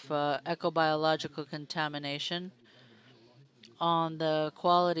of ecobiological contamination on the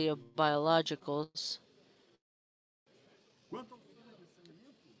quality of biologicals.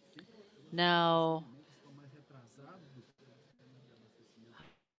 Now,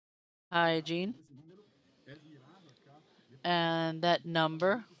 hygiene, and that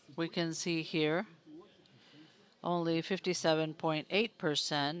number we can see here, only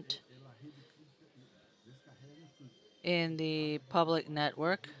 57.8% in the public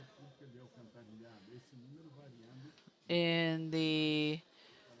network. In the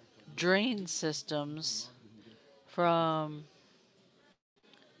drain systems from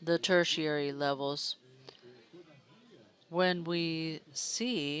the tertiary levels, when we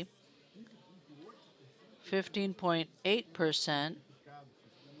see 15.8%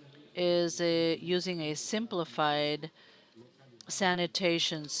 is using a simplified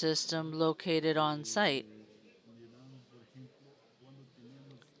sanitation system located on site.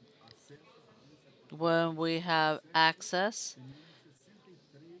 When we have access,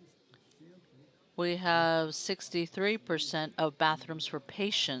 we have 63% of bathrooms for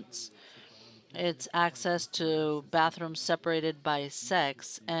patients. It's access to bathrooms separated by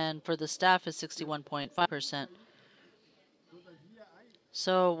sex, and for the staff is 61.5%.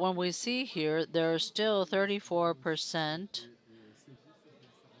 So when we see here, there are still 34%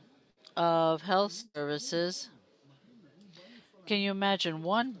 of health services. Can you imagine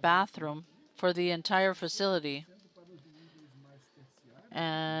one bathroom for the entire facility?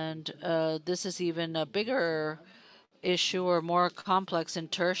 And this is even a bigger issue or more complex in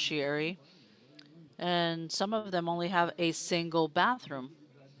tertiary. And some of them only have a single bathroom.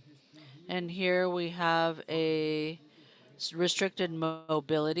 And here we have a restricted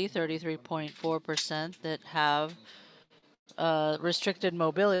mobility, 33.4% that have restricted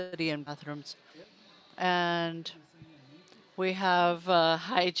mobility in bathrooms. And we have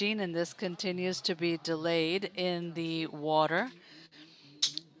hygiene, and this continues to be delayed in the water.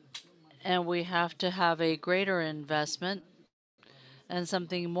 And we have to have a greater investment and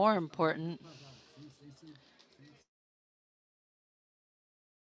something more important.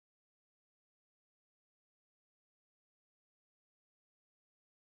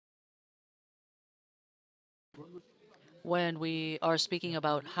 When we are speaking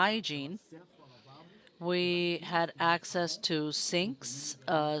about hygiene, we had access to sinks,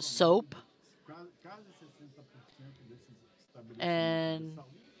 soap, and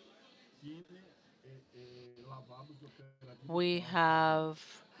we have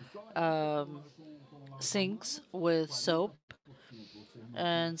sinks with soap,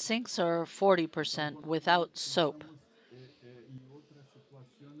 and sinks are 40% without soap.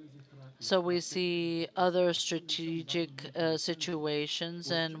 So we see other strategic situations,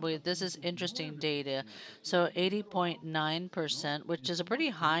 and this is interesting data. So 80.9%, which is a pretty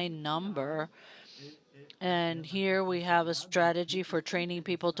high number. And here we have a strategy for training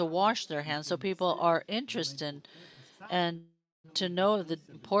people to wash their hands, so people are interested and to know the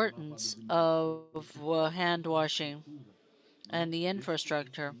importance of hand washing and the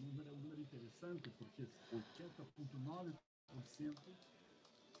infrastructure.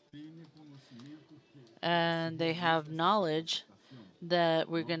 And they have knowledge that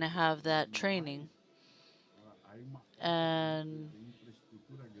we're going to have that training. And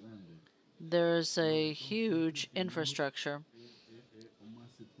there's a huge infrastructure.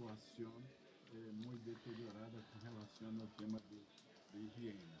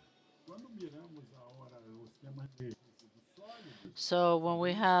 So when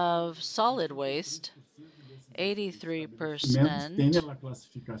we have solid waste, 83%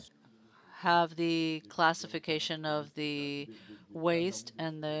 have the classification of the waste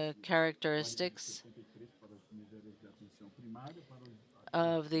and the characteristics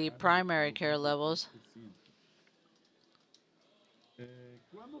of the primary care levels.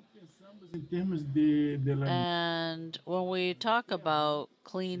 And when we talk about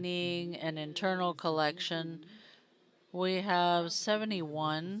cleaning and internal collection, we have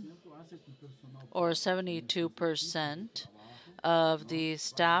 71 or 72% of the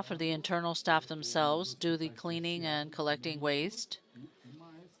staff or the internal staff themselves do the cleaning and collecting waste.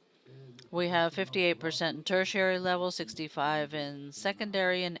 We have 58% in tertiary level, 65 in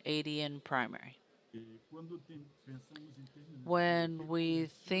secondary, and 80 in primary. When we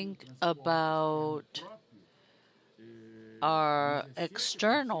think about our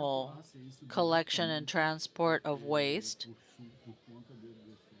external collection and transport of waste,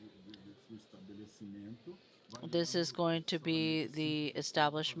 this is going to be the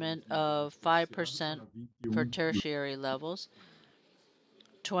establishment of 5% for tertiary levels,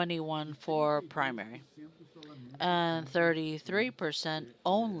 21 for primary, and 33%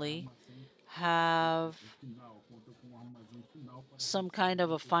 only have some kind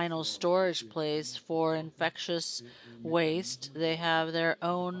of a final storage place for infectious waste. They have their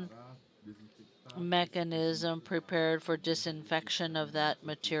own mechanism prepared for disinfection of that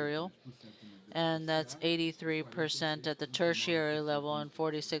material, and that's 83% at the tertiary level and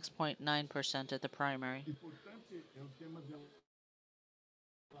 46.9% at the primary.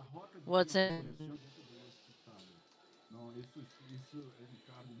 What's in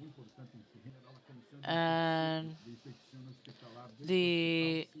and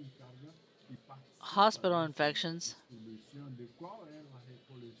the hospital infections,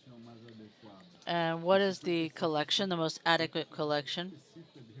 and what is the collection, the most adequate collection,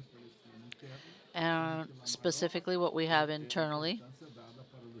 and specifically what we have internally,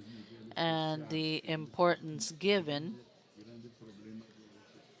 and the importance given,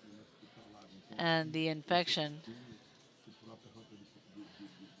 and the infection,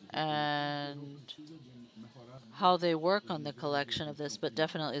 and how they work on the collection of this, but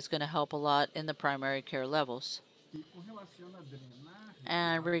definitely it's going to help a lot in the primary care levels.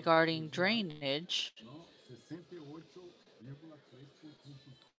 And regarding drainage,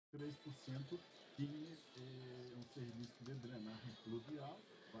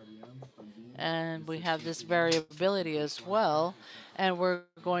 and we have this variability as well, and we're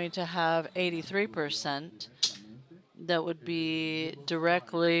going to have 83% that would be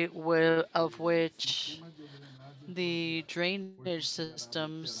directly of which the drainage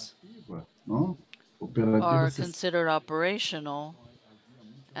systems are considered operational,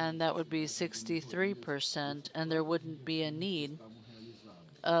 and that would be 63%, and there wouldn't be a need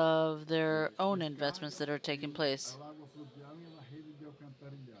of their own investments that are taking place.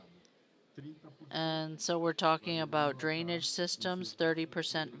 And so we're talking about drainage systems,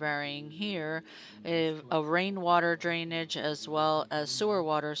 30% varying here, of rainwater drainage as well as sewer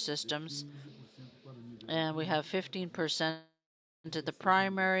water systems. And we have 15% at the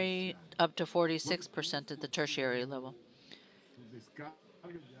primary, up to 46% at the tertiary level.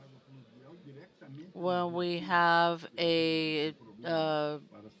 When we have a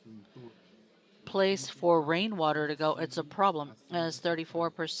place for rainwater to go, it's a problem, as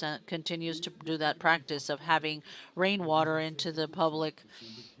 34% continues to do that practice of having rainwater into the public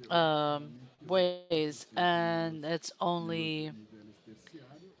ways, and it's only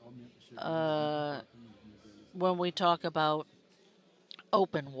when we talk about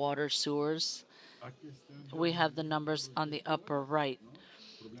open water sewers, we have the numbers on the upper right.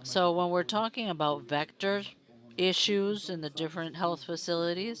 So when we're talking about vector issues in the different health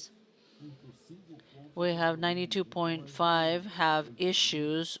facilities, we have 92.5 have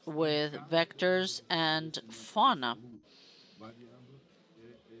issues with vectors and fauna.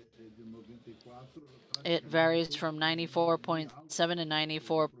 It varies from 94.7 to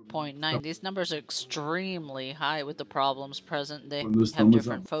 94.9. These numbers are extremely high with the problems present. They have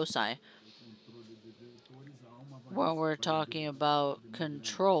different foci. When we're talking about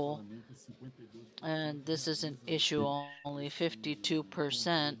control, and this is an issue, only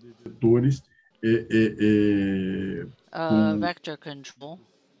 52% vector control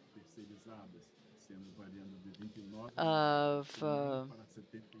of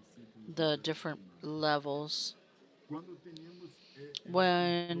the different levels.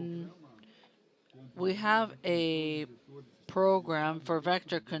 When we have a program for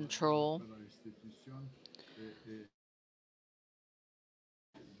vector control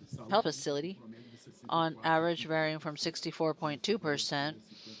health facility, on average varying from 64.2%,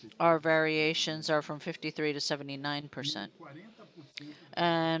 our variations are from 53 to 79%.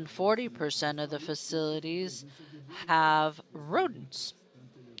 and 40% of the facilities have rodents.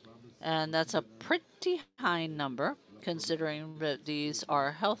 And that's a pretty high number considering that these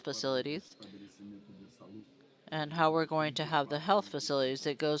are health facilities and how we're going to have the health facilities.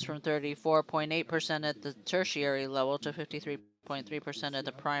 It goes from 34.8% at the tertiary level to 53.3% at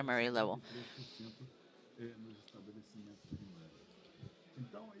the primary level.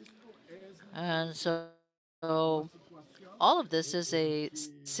 And so all of this is a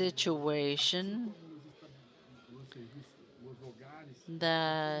situation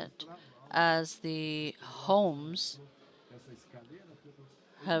that as the homes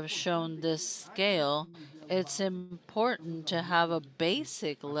have shown this scale, it's important to have a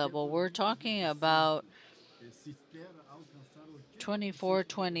basic level. We're talking about 24,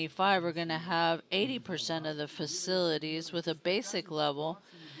 25, we're going to have 80% of the facilities with a basic level,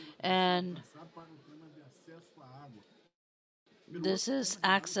 and this is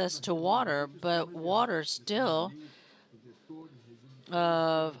access to water, but water still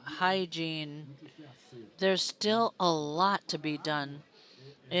of hygiene. There's still a lot to be done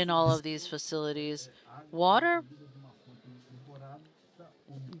in all of these facilities. Water,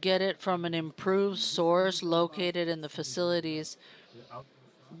 get it from an improved source located in the facilities.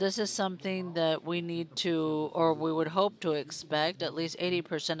 This is something that we need to, or we would hope to expect, at least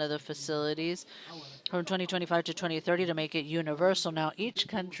 80% of the facilities from 2025 to 2030 to make it universal. Now, each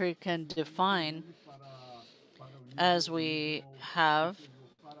country can define, as we have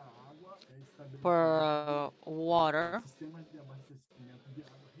for water,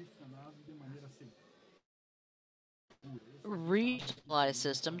 resupply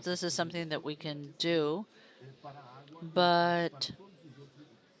systems. This is something that we can do, but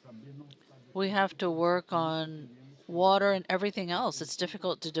we have to work on water and everything else. It's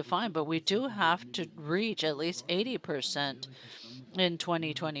difficult to define, but we do have to reach at least 80% in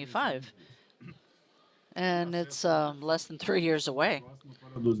 2025. And it's less than 3 years away.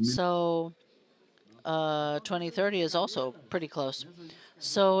 So 2030 is also pretty close.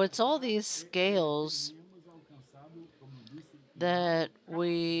 So it's all these scales that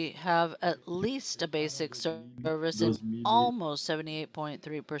we have at least a basic service in almost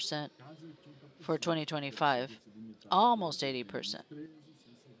 78.3% for 2025, almost 80%.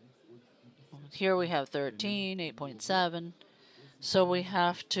 Here we have 13, 8.7. So we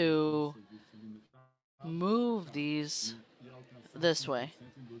have to move these this way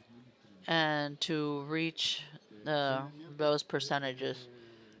and to reach those percentages.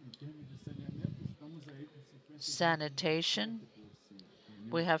 Sanitation,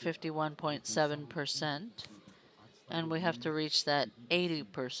 we have 51.7%, and we have to reach that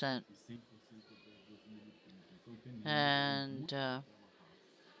 80%. And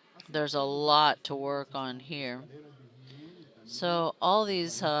there's a lot to work on here. So all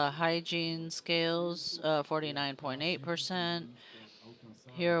these hygiene scales, 49.8%.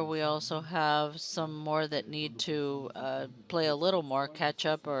 Here we also have some more that need to play a little more catch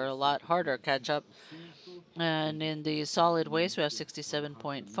up, or a lot harder catch up. And in the solid waste, we have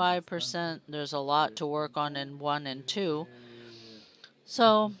 67.5%. There's a lot to work on in 1 and 2.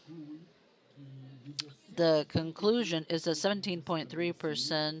 So the conclusion is that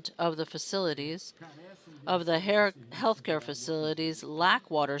 17.3% of the facilities, of the healthcare facilities,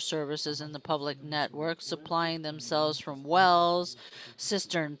 lack water services in the public network, supplying themselves from wells,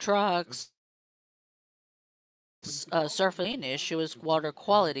 cistern trucks. Surface issue is water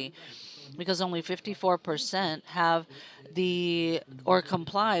quality, because only 54% have or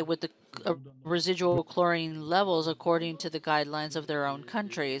comply with the residual chlorine levels according to the guidelines of their own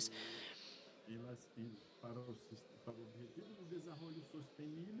countries.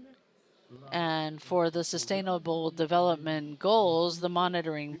 And for the Sustainable Development Goals, the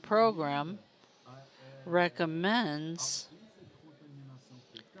monitoring program recommends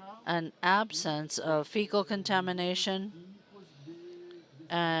an absence of fecal contamination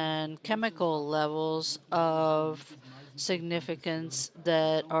and chemical levels of significance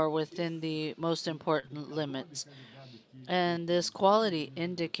that are within the most important limits. And this quality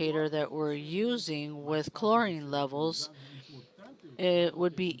indicator that we're using with chlorine levels, it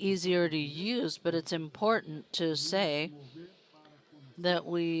would be easier to use, but it's important to say that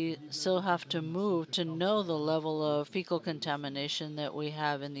we still have to move to know the level of fecal contamination that we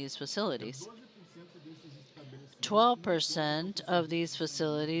have in these facilities. 12% of these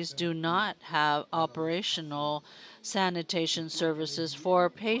facilities do not have operational sanitation services for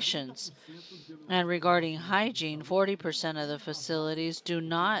patients. And regarding hygiene, 40% of the facilities do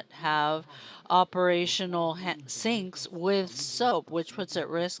not have operational sinks with soap, which puts at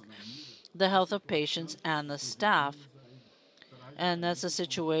risk the health of patients and the staff. And that's a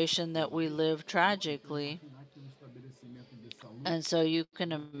situation that we live tragically. And so you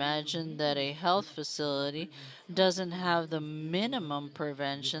can imagine that a health facility doesn't have the minimum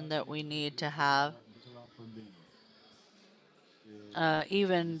prevention that we need to have,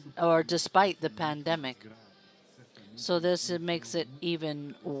 even or despite the pandemic. So this makes it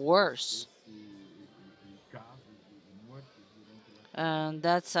even worse. And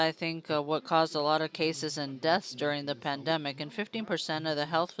that's, I think, what caused a lot of cases and deaths during the pandemic. And 15% of the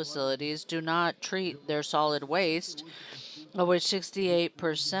health facilities do not treat their solid waste, of which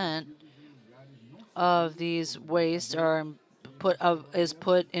 68% of these waste are is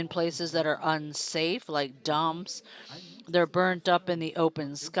put in places that are unsafe, like dumps. They're burnt up in the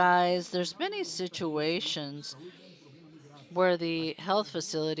open skies. There's many situations where the health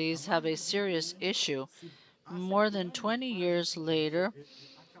facilities have a serious issue. More than 20 years later,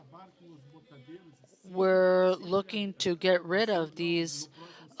 we're looking to get rid of these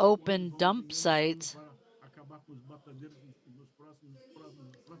open dump sites,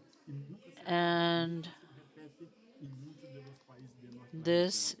 and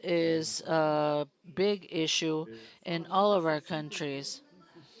this is a big issue in all of our countries.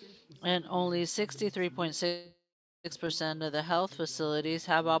 And only 63.6% of the health facilities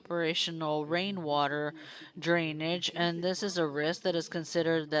have operational rainwater drainage, and this is a risk that is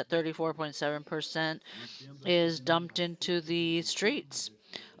considered that 34.7% is dumped into the streets,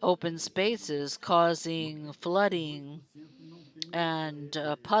 open spaces, causing flooding and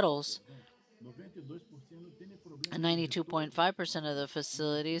puddles. And 92.5% of the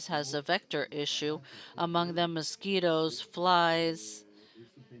facilities has a vector issue, among them mosquitoes, flies,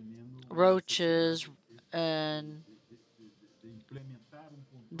 roaches, and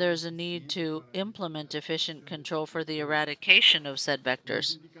there's a need to implement efficient control for the eradication of said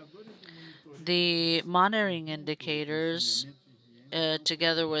vectors. The monitoring indicators,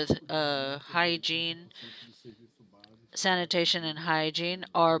 together with hygiene, sanitation and hygiene,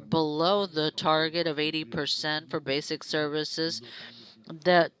 are below the target of 80% for basic services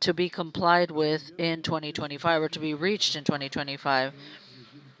that to be complied with in 2025 or to be reached in 2025.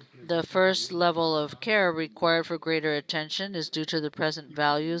 The first level of care required for greater attention is due to the present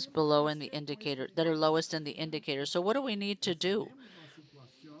values below in the indicator that are lowest in the indicator. So what do we need to do?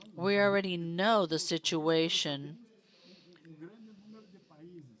 We already know the situation,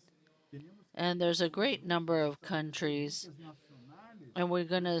 and there's a great number of countries, and we're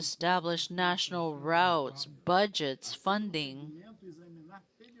going to establish national routes, budgets, funding,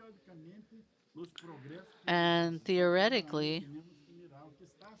 and theoretically,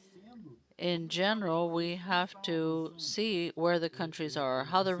 in general, we have to see where the countries are,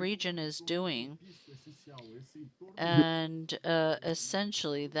 how the region is doing, and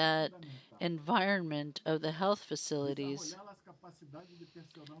essentially that environment of the health facilities,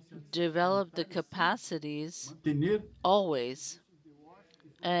 develop the capacities always,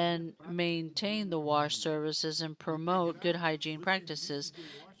 and maintain the wash services and promote good hygiene practices.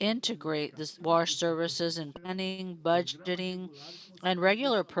 Integrate the wash services in planning, budgeting, and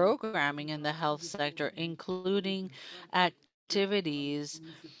regular programming in the health sector, including activities.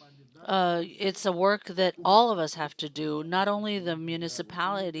 It's a work that all of us have to do, not only the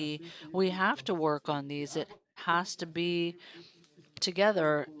municipality. We have to work on these. It has to be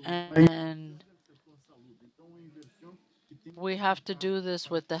together, and we have to do this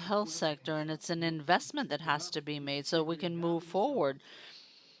with the health sector, and it's an investment that has to be made so we can move forward.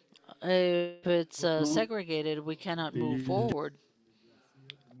 If it's segregated, we cannot move forward.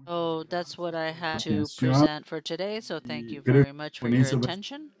 So that's what I had to present for today. So thank you very much for your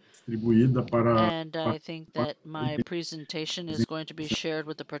attention. And I think that my presentation is going to be shared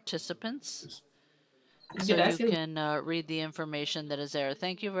with the participants, so you can read the information that is there.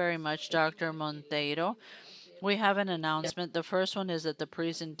 Thank you very much, Dr. Monteiro. We have an announcement. The first one is that the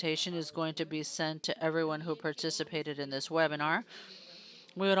presentation is going to be sent to everyone who participated in this webinar.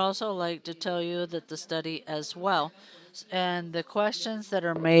 We would also like to tell you that the study as well, and the questions that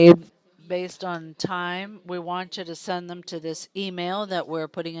are made based on time, we want you to send them to this email that we're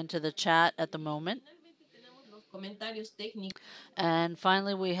putting into the chat at the moment. And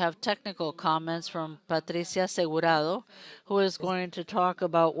finally, we have technical comments from Patricia Segurado, who is going to talk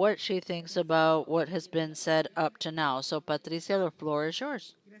about what she thinks about what has been said up to now. So, Patricia, the floor is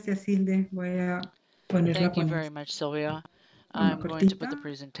yours. Gracias, Hilde. Thank you very much, Sylvia. I'm going to put the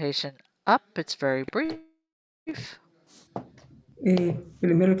presentation up. It's very brief.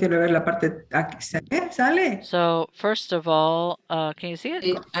 Primero quiero ver la parte. ¿Sale? So, first of all, can you see it?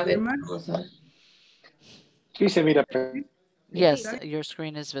 Sí, se mira. Yes, your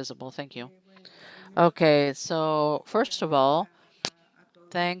screen is visible. Thank you. Okay, so first of all,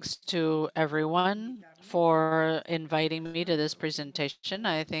 Thanks to everyone for inviting me to this presentation.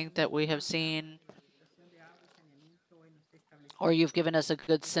 I think that we have seen, or you've given us a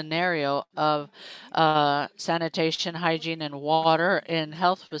good scenario of sanitation, hygiene, and water in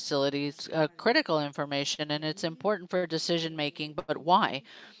health facilities, critical information, and it's important for decision making. But why?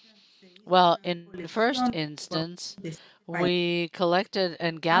 Well, in first instance, we collected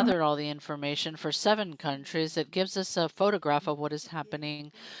and gathered all the information for 7 countries. It gives us a photograph of what is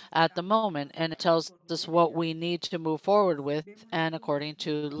happening at the moment, and it tells us what we need to move forward with and according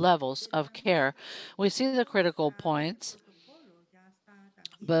to levels of care. We see the critical points,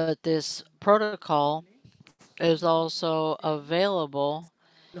 but this protocol is also available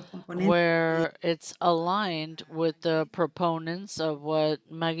where it's aligned with the proponents of what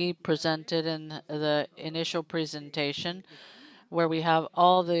Maggie presented in the initial presentation, where we have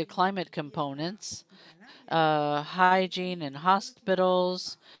all the climate components, hygiene in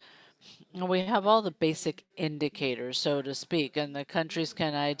hospitals, and we have all the basic indicators, so to speak, and the countries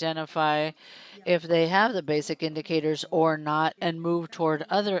can identify if they have the basic indicators or not and move toward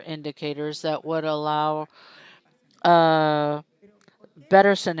other indicators that would allow a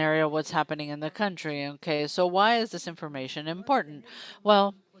better scenario what's happening in the country. Okay, so why is this information important?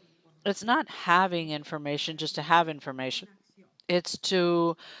 Well, it's not having information just to have information. It's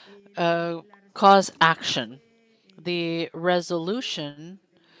to cause action. The resolution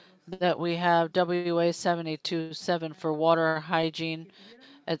that we have, WA 727 for water, hygiene,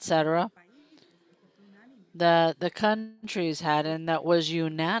 etc., that the countries had and that was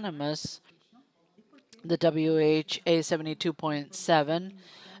unanimous, the WHA 72.7,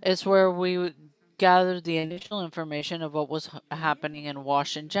 is where we gathered the initial information of what was happening in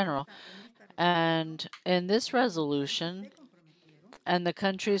WASH in general. And in this resolution, and the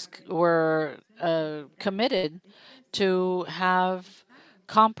countries were committed to have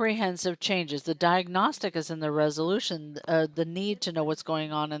comprehensive changes. The diagnostic is in the resolution, the need to know what's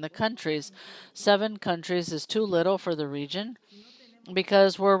going on in the countries. 7 countries is too little for the region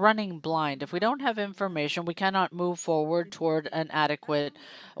because we're running blind. If we don't have information, we cannot move forward toward an adequate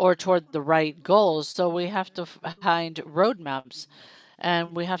or toward the right goals. So we have to find roadmaps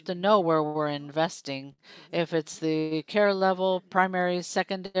and we have to know where we're investing. If it's the care level, primary,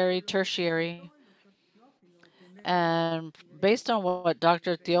 secondary, tertiary. And based on what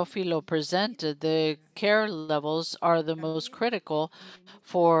Dr. Teofilo presented, the care levels are the most critical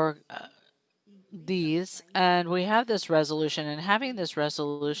for these, and we have this resolution, and having this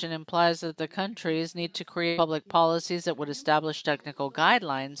resolution implies that the countries need to create public policies that would establish technical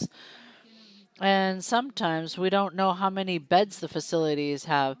guidelines. And sometimes we don't know how many beds the facilities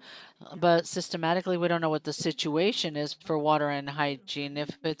have, but systematically we don't know what the situation is for water and hygiene.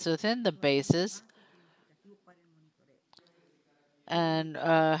 If it's within the bases, and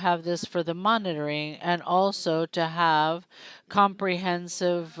have this for the monitoring, and also to have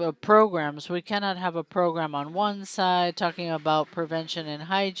comprehensive programs. We cannot have a program on one side talking about prevention and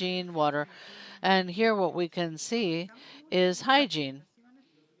hygiene, water, and here what we can see is hygiene.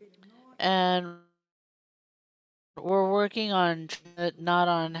 And we're working on not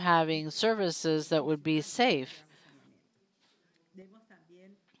on having services that would be safe.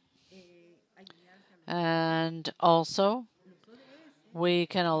 And also, we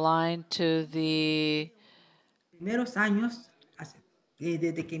can align to the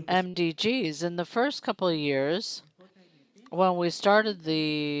MDGs. In the first couple of years, when we started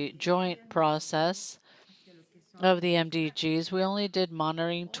the joint process of the MDGs, we only did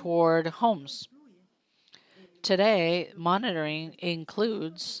monitoring toward homes. Today, monitoring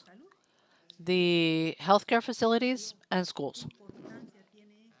includes the healthcare facilities and schools.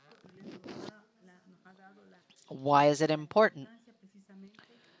 Why is it important?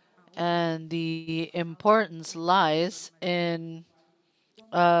 And the importance lies in,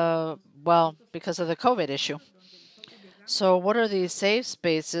 well, because of the COVID issue. So what are these safe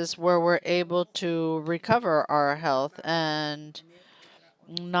spaces where we're able to recover our health and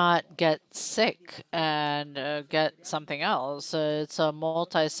not get sick and get something else? It's a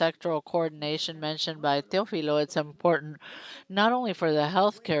multi-sectoral coordination mentioned by Teofilo. It's important not only for the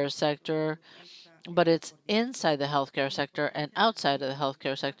healthcare sector, but it's inside the healthcare sector and outside of the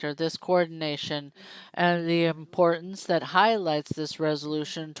healthcare sector, this coordination and the importance that highlights this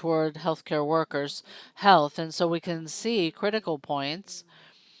resolution toward healthcare workers' health. And so we can see critical points.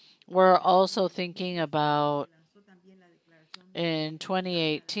 We're also thinking about, in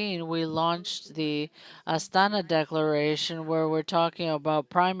 2018, we launched the Astana Declaration, where we're talking about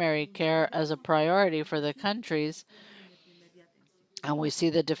primary care as a priority for the countries. And we see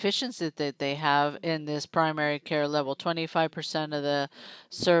the deficiency that they have in this primary care level. 25% of the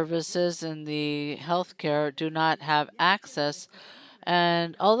services in the healthcare do not have access.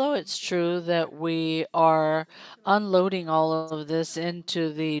 And although it's true that we are unloading all of this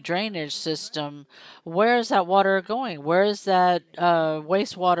into the drainage system, where is that water going? Where is that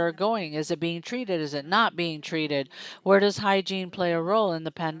wastewater going? Is it being treated? Is it not being treated? Where does hygiene play a role? In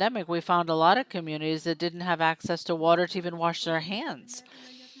the pandemic, we found a lot of communities that didn't have access to water to even wash their hands.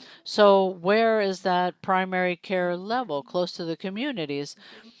 So where is that primary care level close to the communities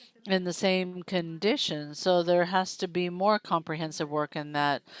in the same conditions? So there has to be more comprehensive work in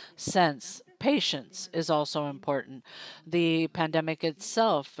that sense. Patience is also important. The pandemic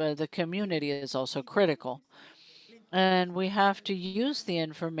itself, the community is also critical. And we have to use the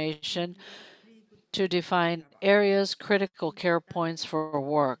information to define areas, critical care points for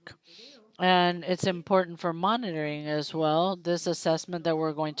work. And it's important for monitoring as well, this assessment that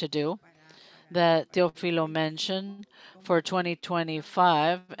we're going to do that Teofilo mentioned for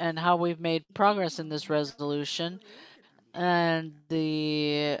 2025 and how we've made progress in this resolution and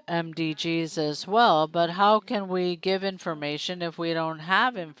the MDGs as well. But how can we give information if we don't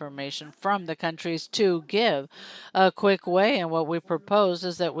have information from the countries to give a quick way? And what we propose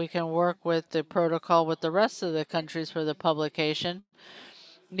is that we can work with the protocol with the rest of the countries for the publication.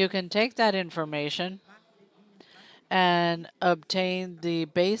 You can take that information and obtain the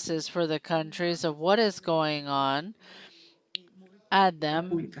basis for the countries of what is going on, add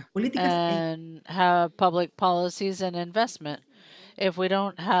them, and have public policies and investment. If we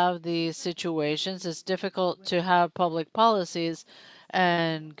don't have these situations, it's difficult to have public policies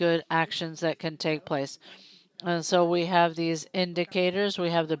and good actions that can take place. And so we have these indicators, we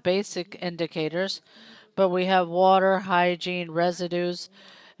have the basic indicators, but we have water, hygiene, residues,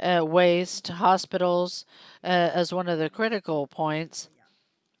 waste, hospitals as one of the critical points,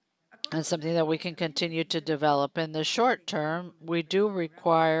 and something that we can continue to develop. In the short term, we do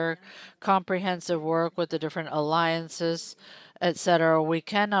require comprehensive work with the different alliances, etc. We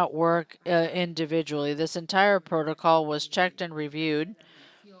cannot work individually. This entire protocol was checked and reviewed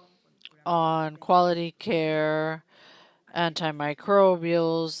on quality care,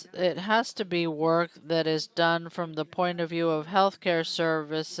 antimicrobials. It has to be work that is done from the point of view of healthcare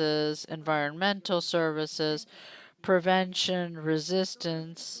services, environmental services, prevention,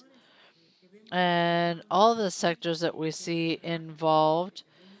 resistance, and all the sectors that we see involved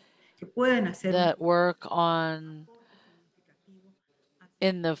that work on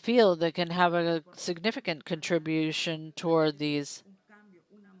in the field that can have a significant contribution toward these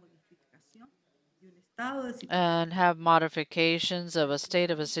and have modifications of a state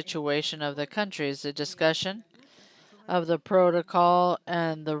of a situation of the countries. The discussion of the protocol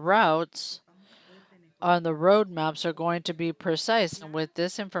and the routes on the roadmaps are going to be precise. And with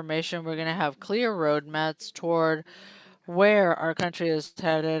this information, we're going to have clear roadmaps toward where our country is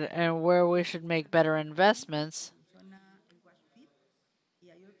headed and where we should make better investments.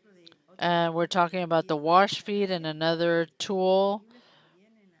 And we're talking about the wash feed and another tool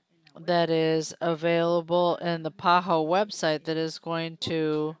that is available in the PAHO website that is going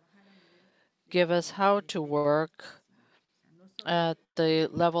to give us how to work at the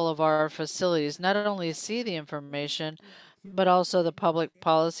level of our facilities, not only see the information, but also the public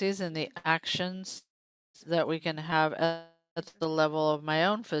policies and the actions that we can have at the level of my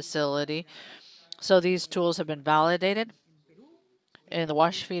own facility. So these tools have been validated in the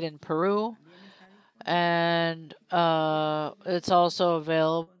wash feed in Peru, and it's also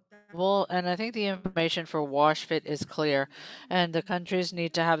available. And I think the information for wash fit is clear, and the countries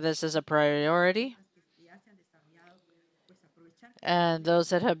need to have this as a priority. And those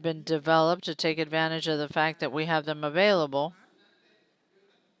that have been developed to take advantage of the fact that we have them available.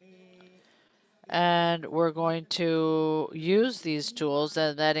 And we're going to use these tools,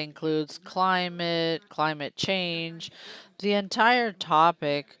 and that includes climate change, the entire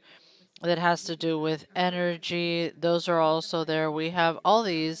topic that has to do with energy. Those are also there. We have all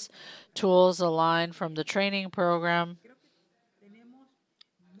these tools aligned from the training program.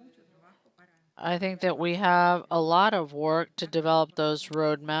 I think that we have a lot of work to develop those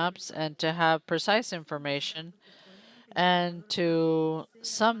roadmaps and to have precise information and to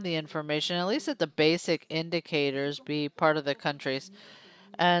sum the information, at least at the basic indicators, be part of the countries.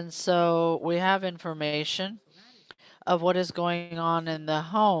 And so we have information of what is going on in the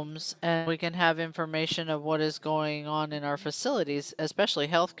homes, and we can have information of what is going on in our facilities, especially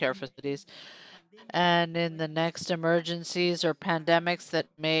healthcare facilities. And in the next emergencies or pandemics that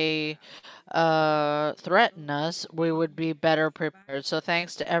may threaten us, we would be better prepared. So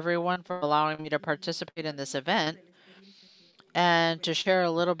thanks to everyone for allowing me to participate in this event. and to share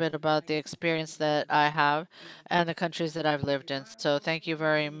a little bit about the experience that I have and the countries that I've lived in. So thank you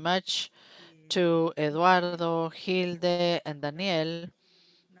very much to Eduardo, Hilde, and Daniel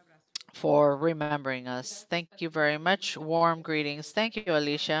for remembering us. Thank you very much. Warm greetings. Thank you,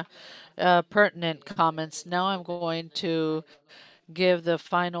 Alicia. Pertinent comments. Now I'm going to give the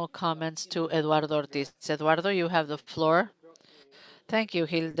final comments to Eduardo Ortiz. Eduardo, you have the floor. Thank you,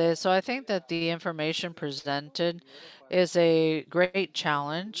 Hilde. So I think that the information presented is a great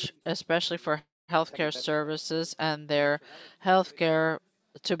challenge, especially for healthcare services and their healthcare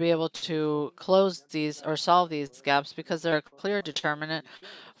to be able to close these or solve these gaps, because they're a clear determinant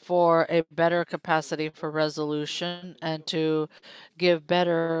for a better capacity for resolution and to give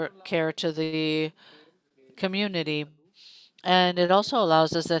better care to the community. And it also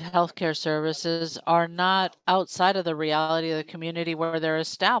allows us that healthcare services are not outside of the reality of the community where they're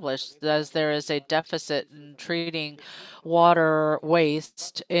established, as there is a deficit in treating water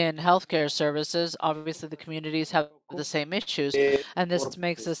waste in healthcare services. Obviously, the communities have the same issues, and this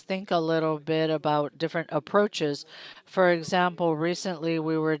makes us think a little bit about different approaches. For example, recently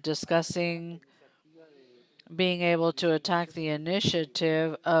we were discussing being able to attack the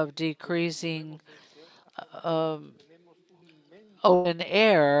initiative of decreasing open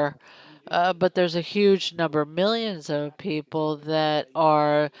air, but there's a huge number, millions of people that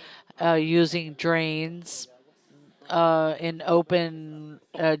are using drains in open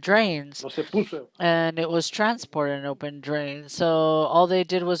drains, and it was transported in open drains. So all they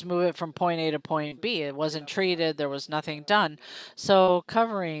did was move it from point A to point B. It wasn't treated. There was nothing done. So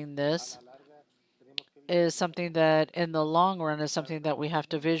covering this is something that in the long run is something that we have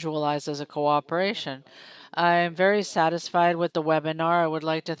to visualize as a cooperation. I'm very satisfied with the webinar. I would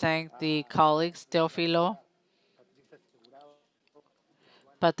like to thank the colleagues, Teofilo,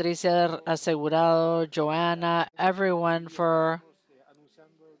 Patricia Asegurado, Joanna, everyone for,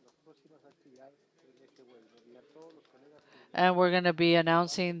 and we're going to be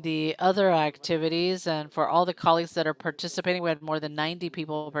announcing the other activities, and for all the colleagues that are participating, we had more than 90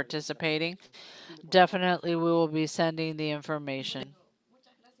 people participating. Definitely we will be sending the information.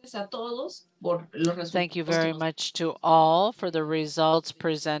 Thank you very much to all for the results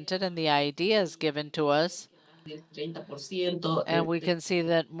presented and the ideas given to us. And we can see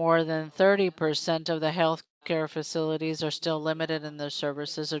that more than 30% of the healthcare facilities are still limited in their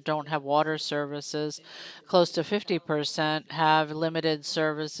services or don't have water services. Close to 50% have limited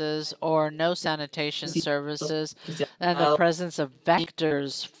services or no sanitation services. And the presence of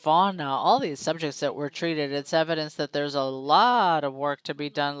vectors, fauna, all these subjects that were treated, it's evidence that there's a lot of work to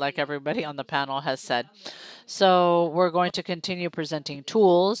be done, like everybody on the panel has said. So we're going to continue presenting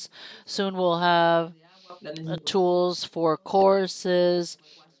tools. Soon we'll have tools for courses,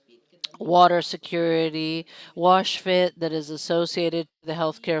 water security, wash fit that is associated to the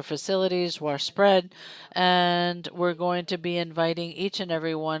healthcare facilities, wash spread, and we're going to be inviting each and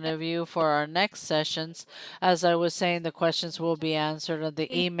every one of you for our next sessions. As I was saying, the questions will be answered on the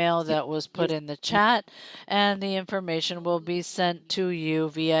email that was put in the chat, and the information will be sent to you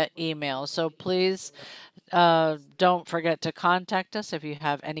via email. So please don't forget to contact us if you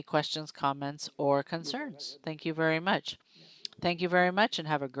have any questions, comments, or concerns. Thank you very much. Thank you very much and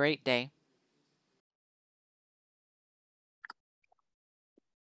have a great day.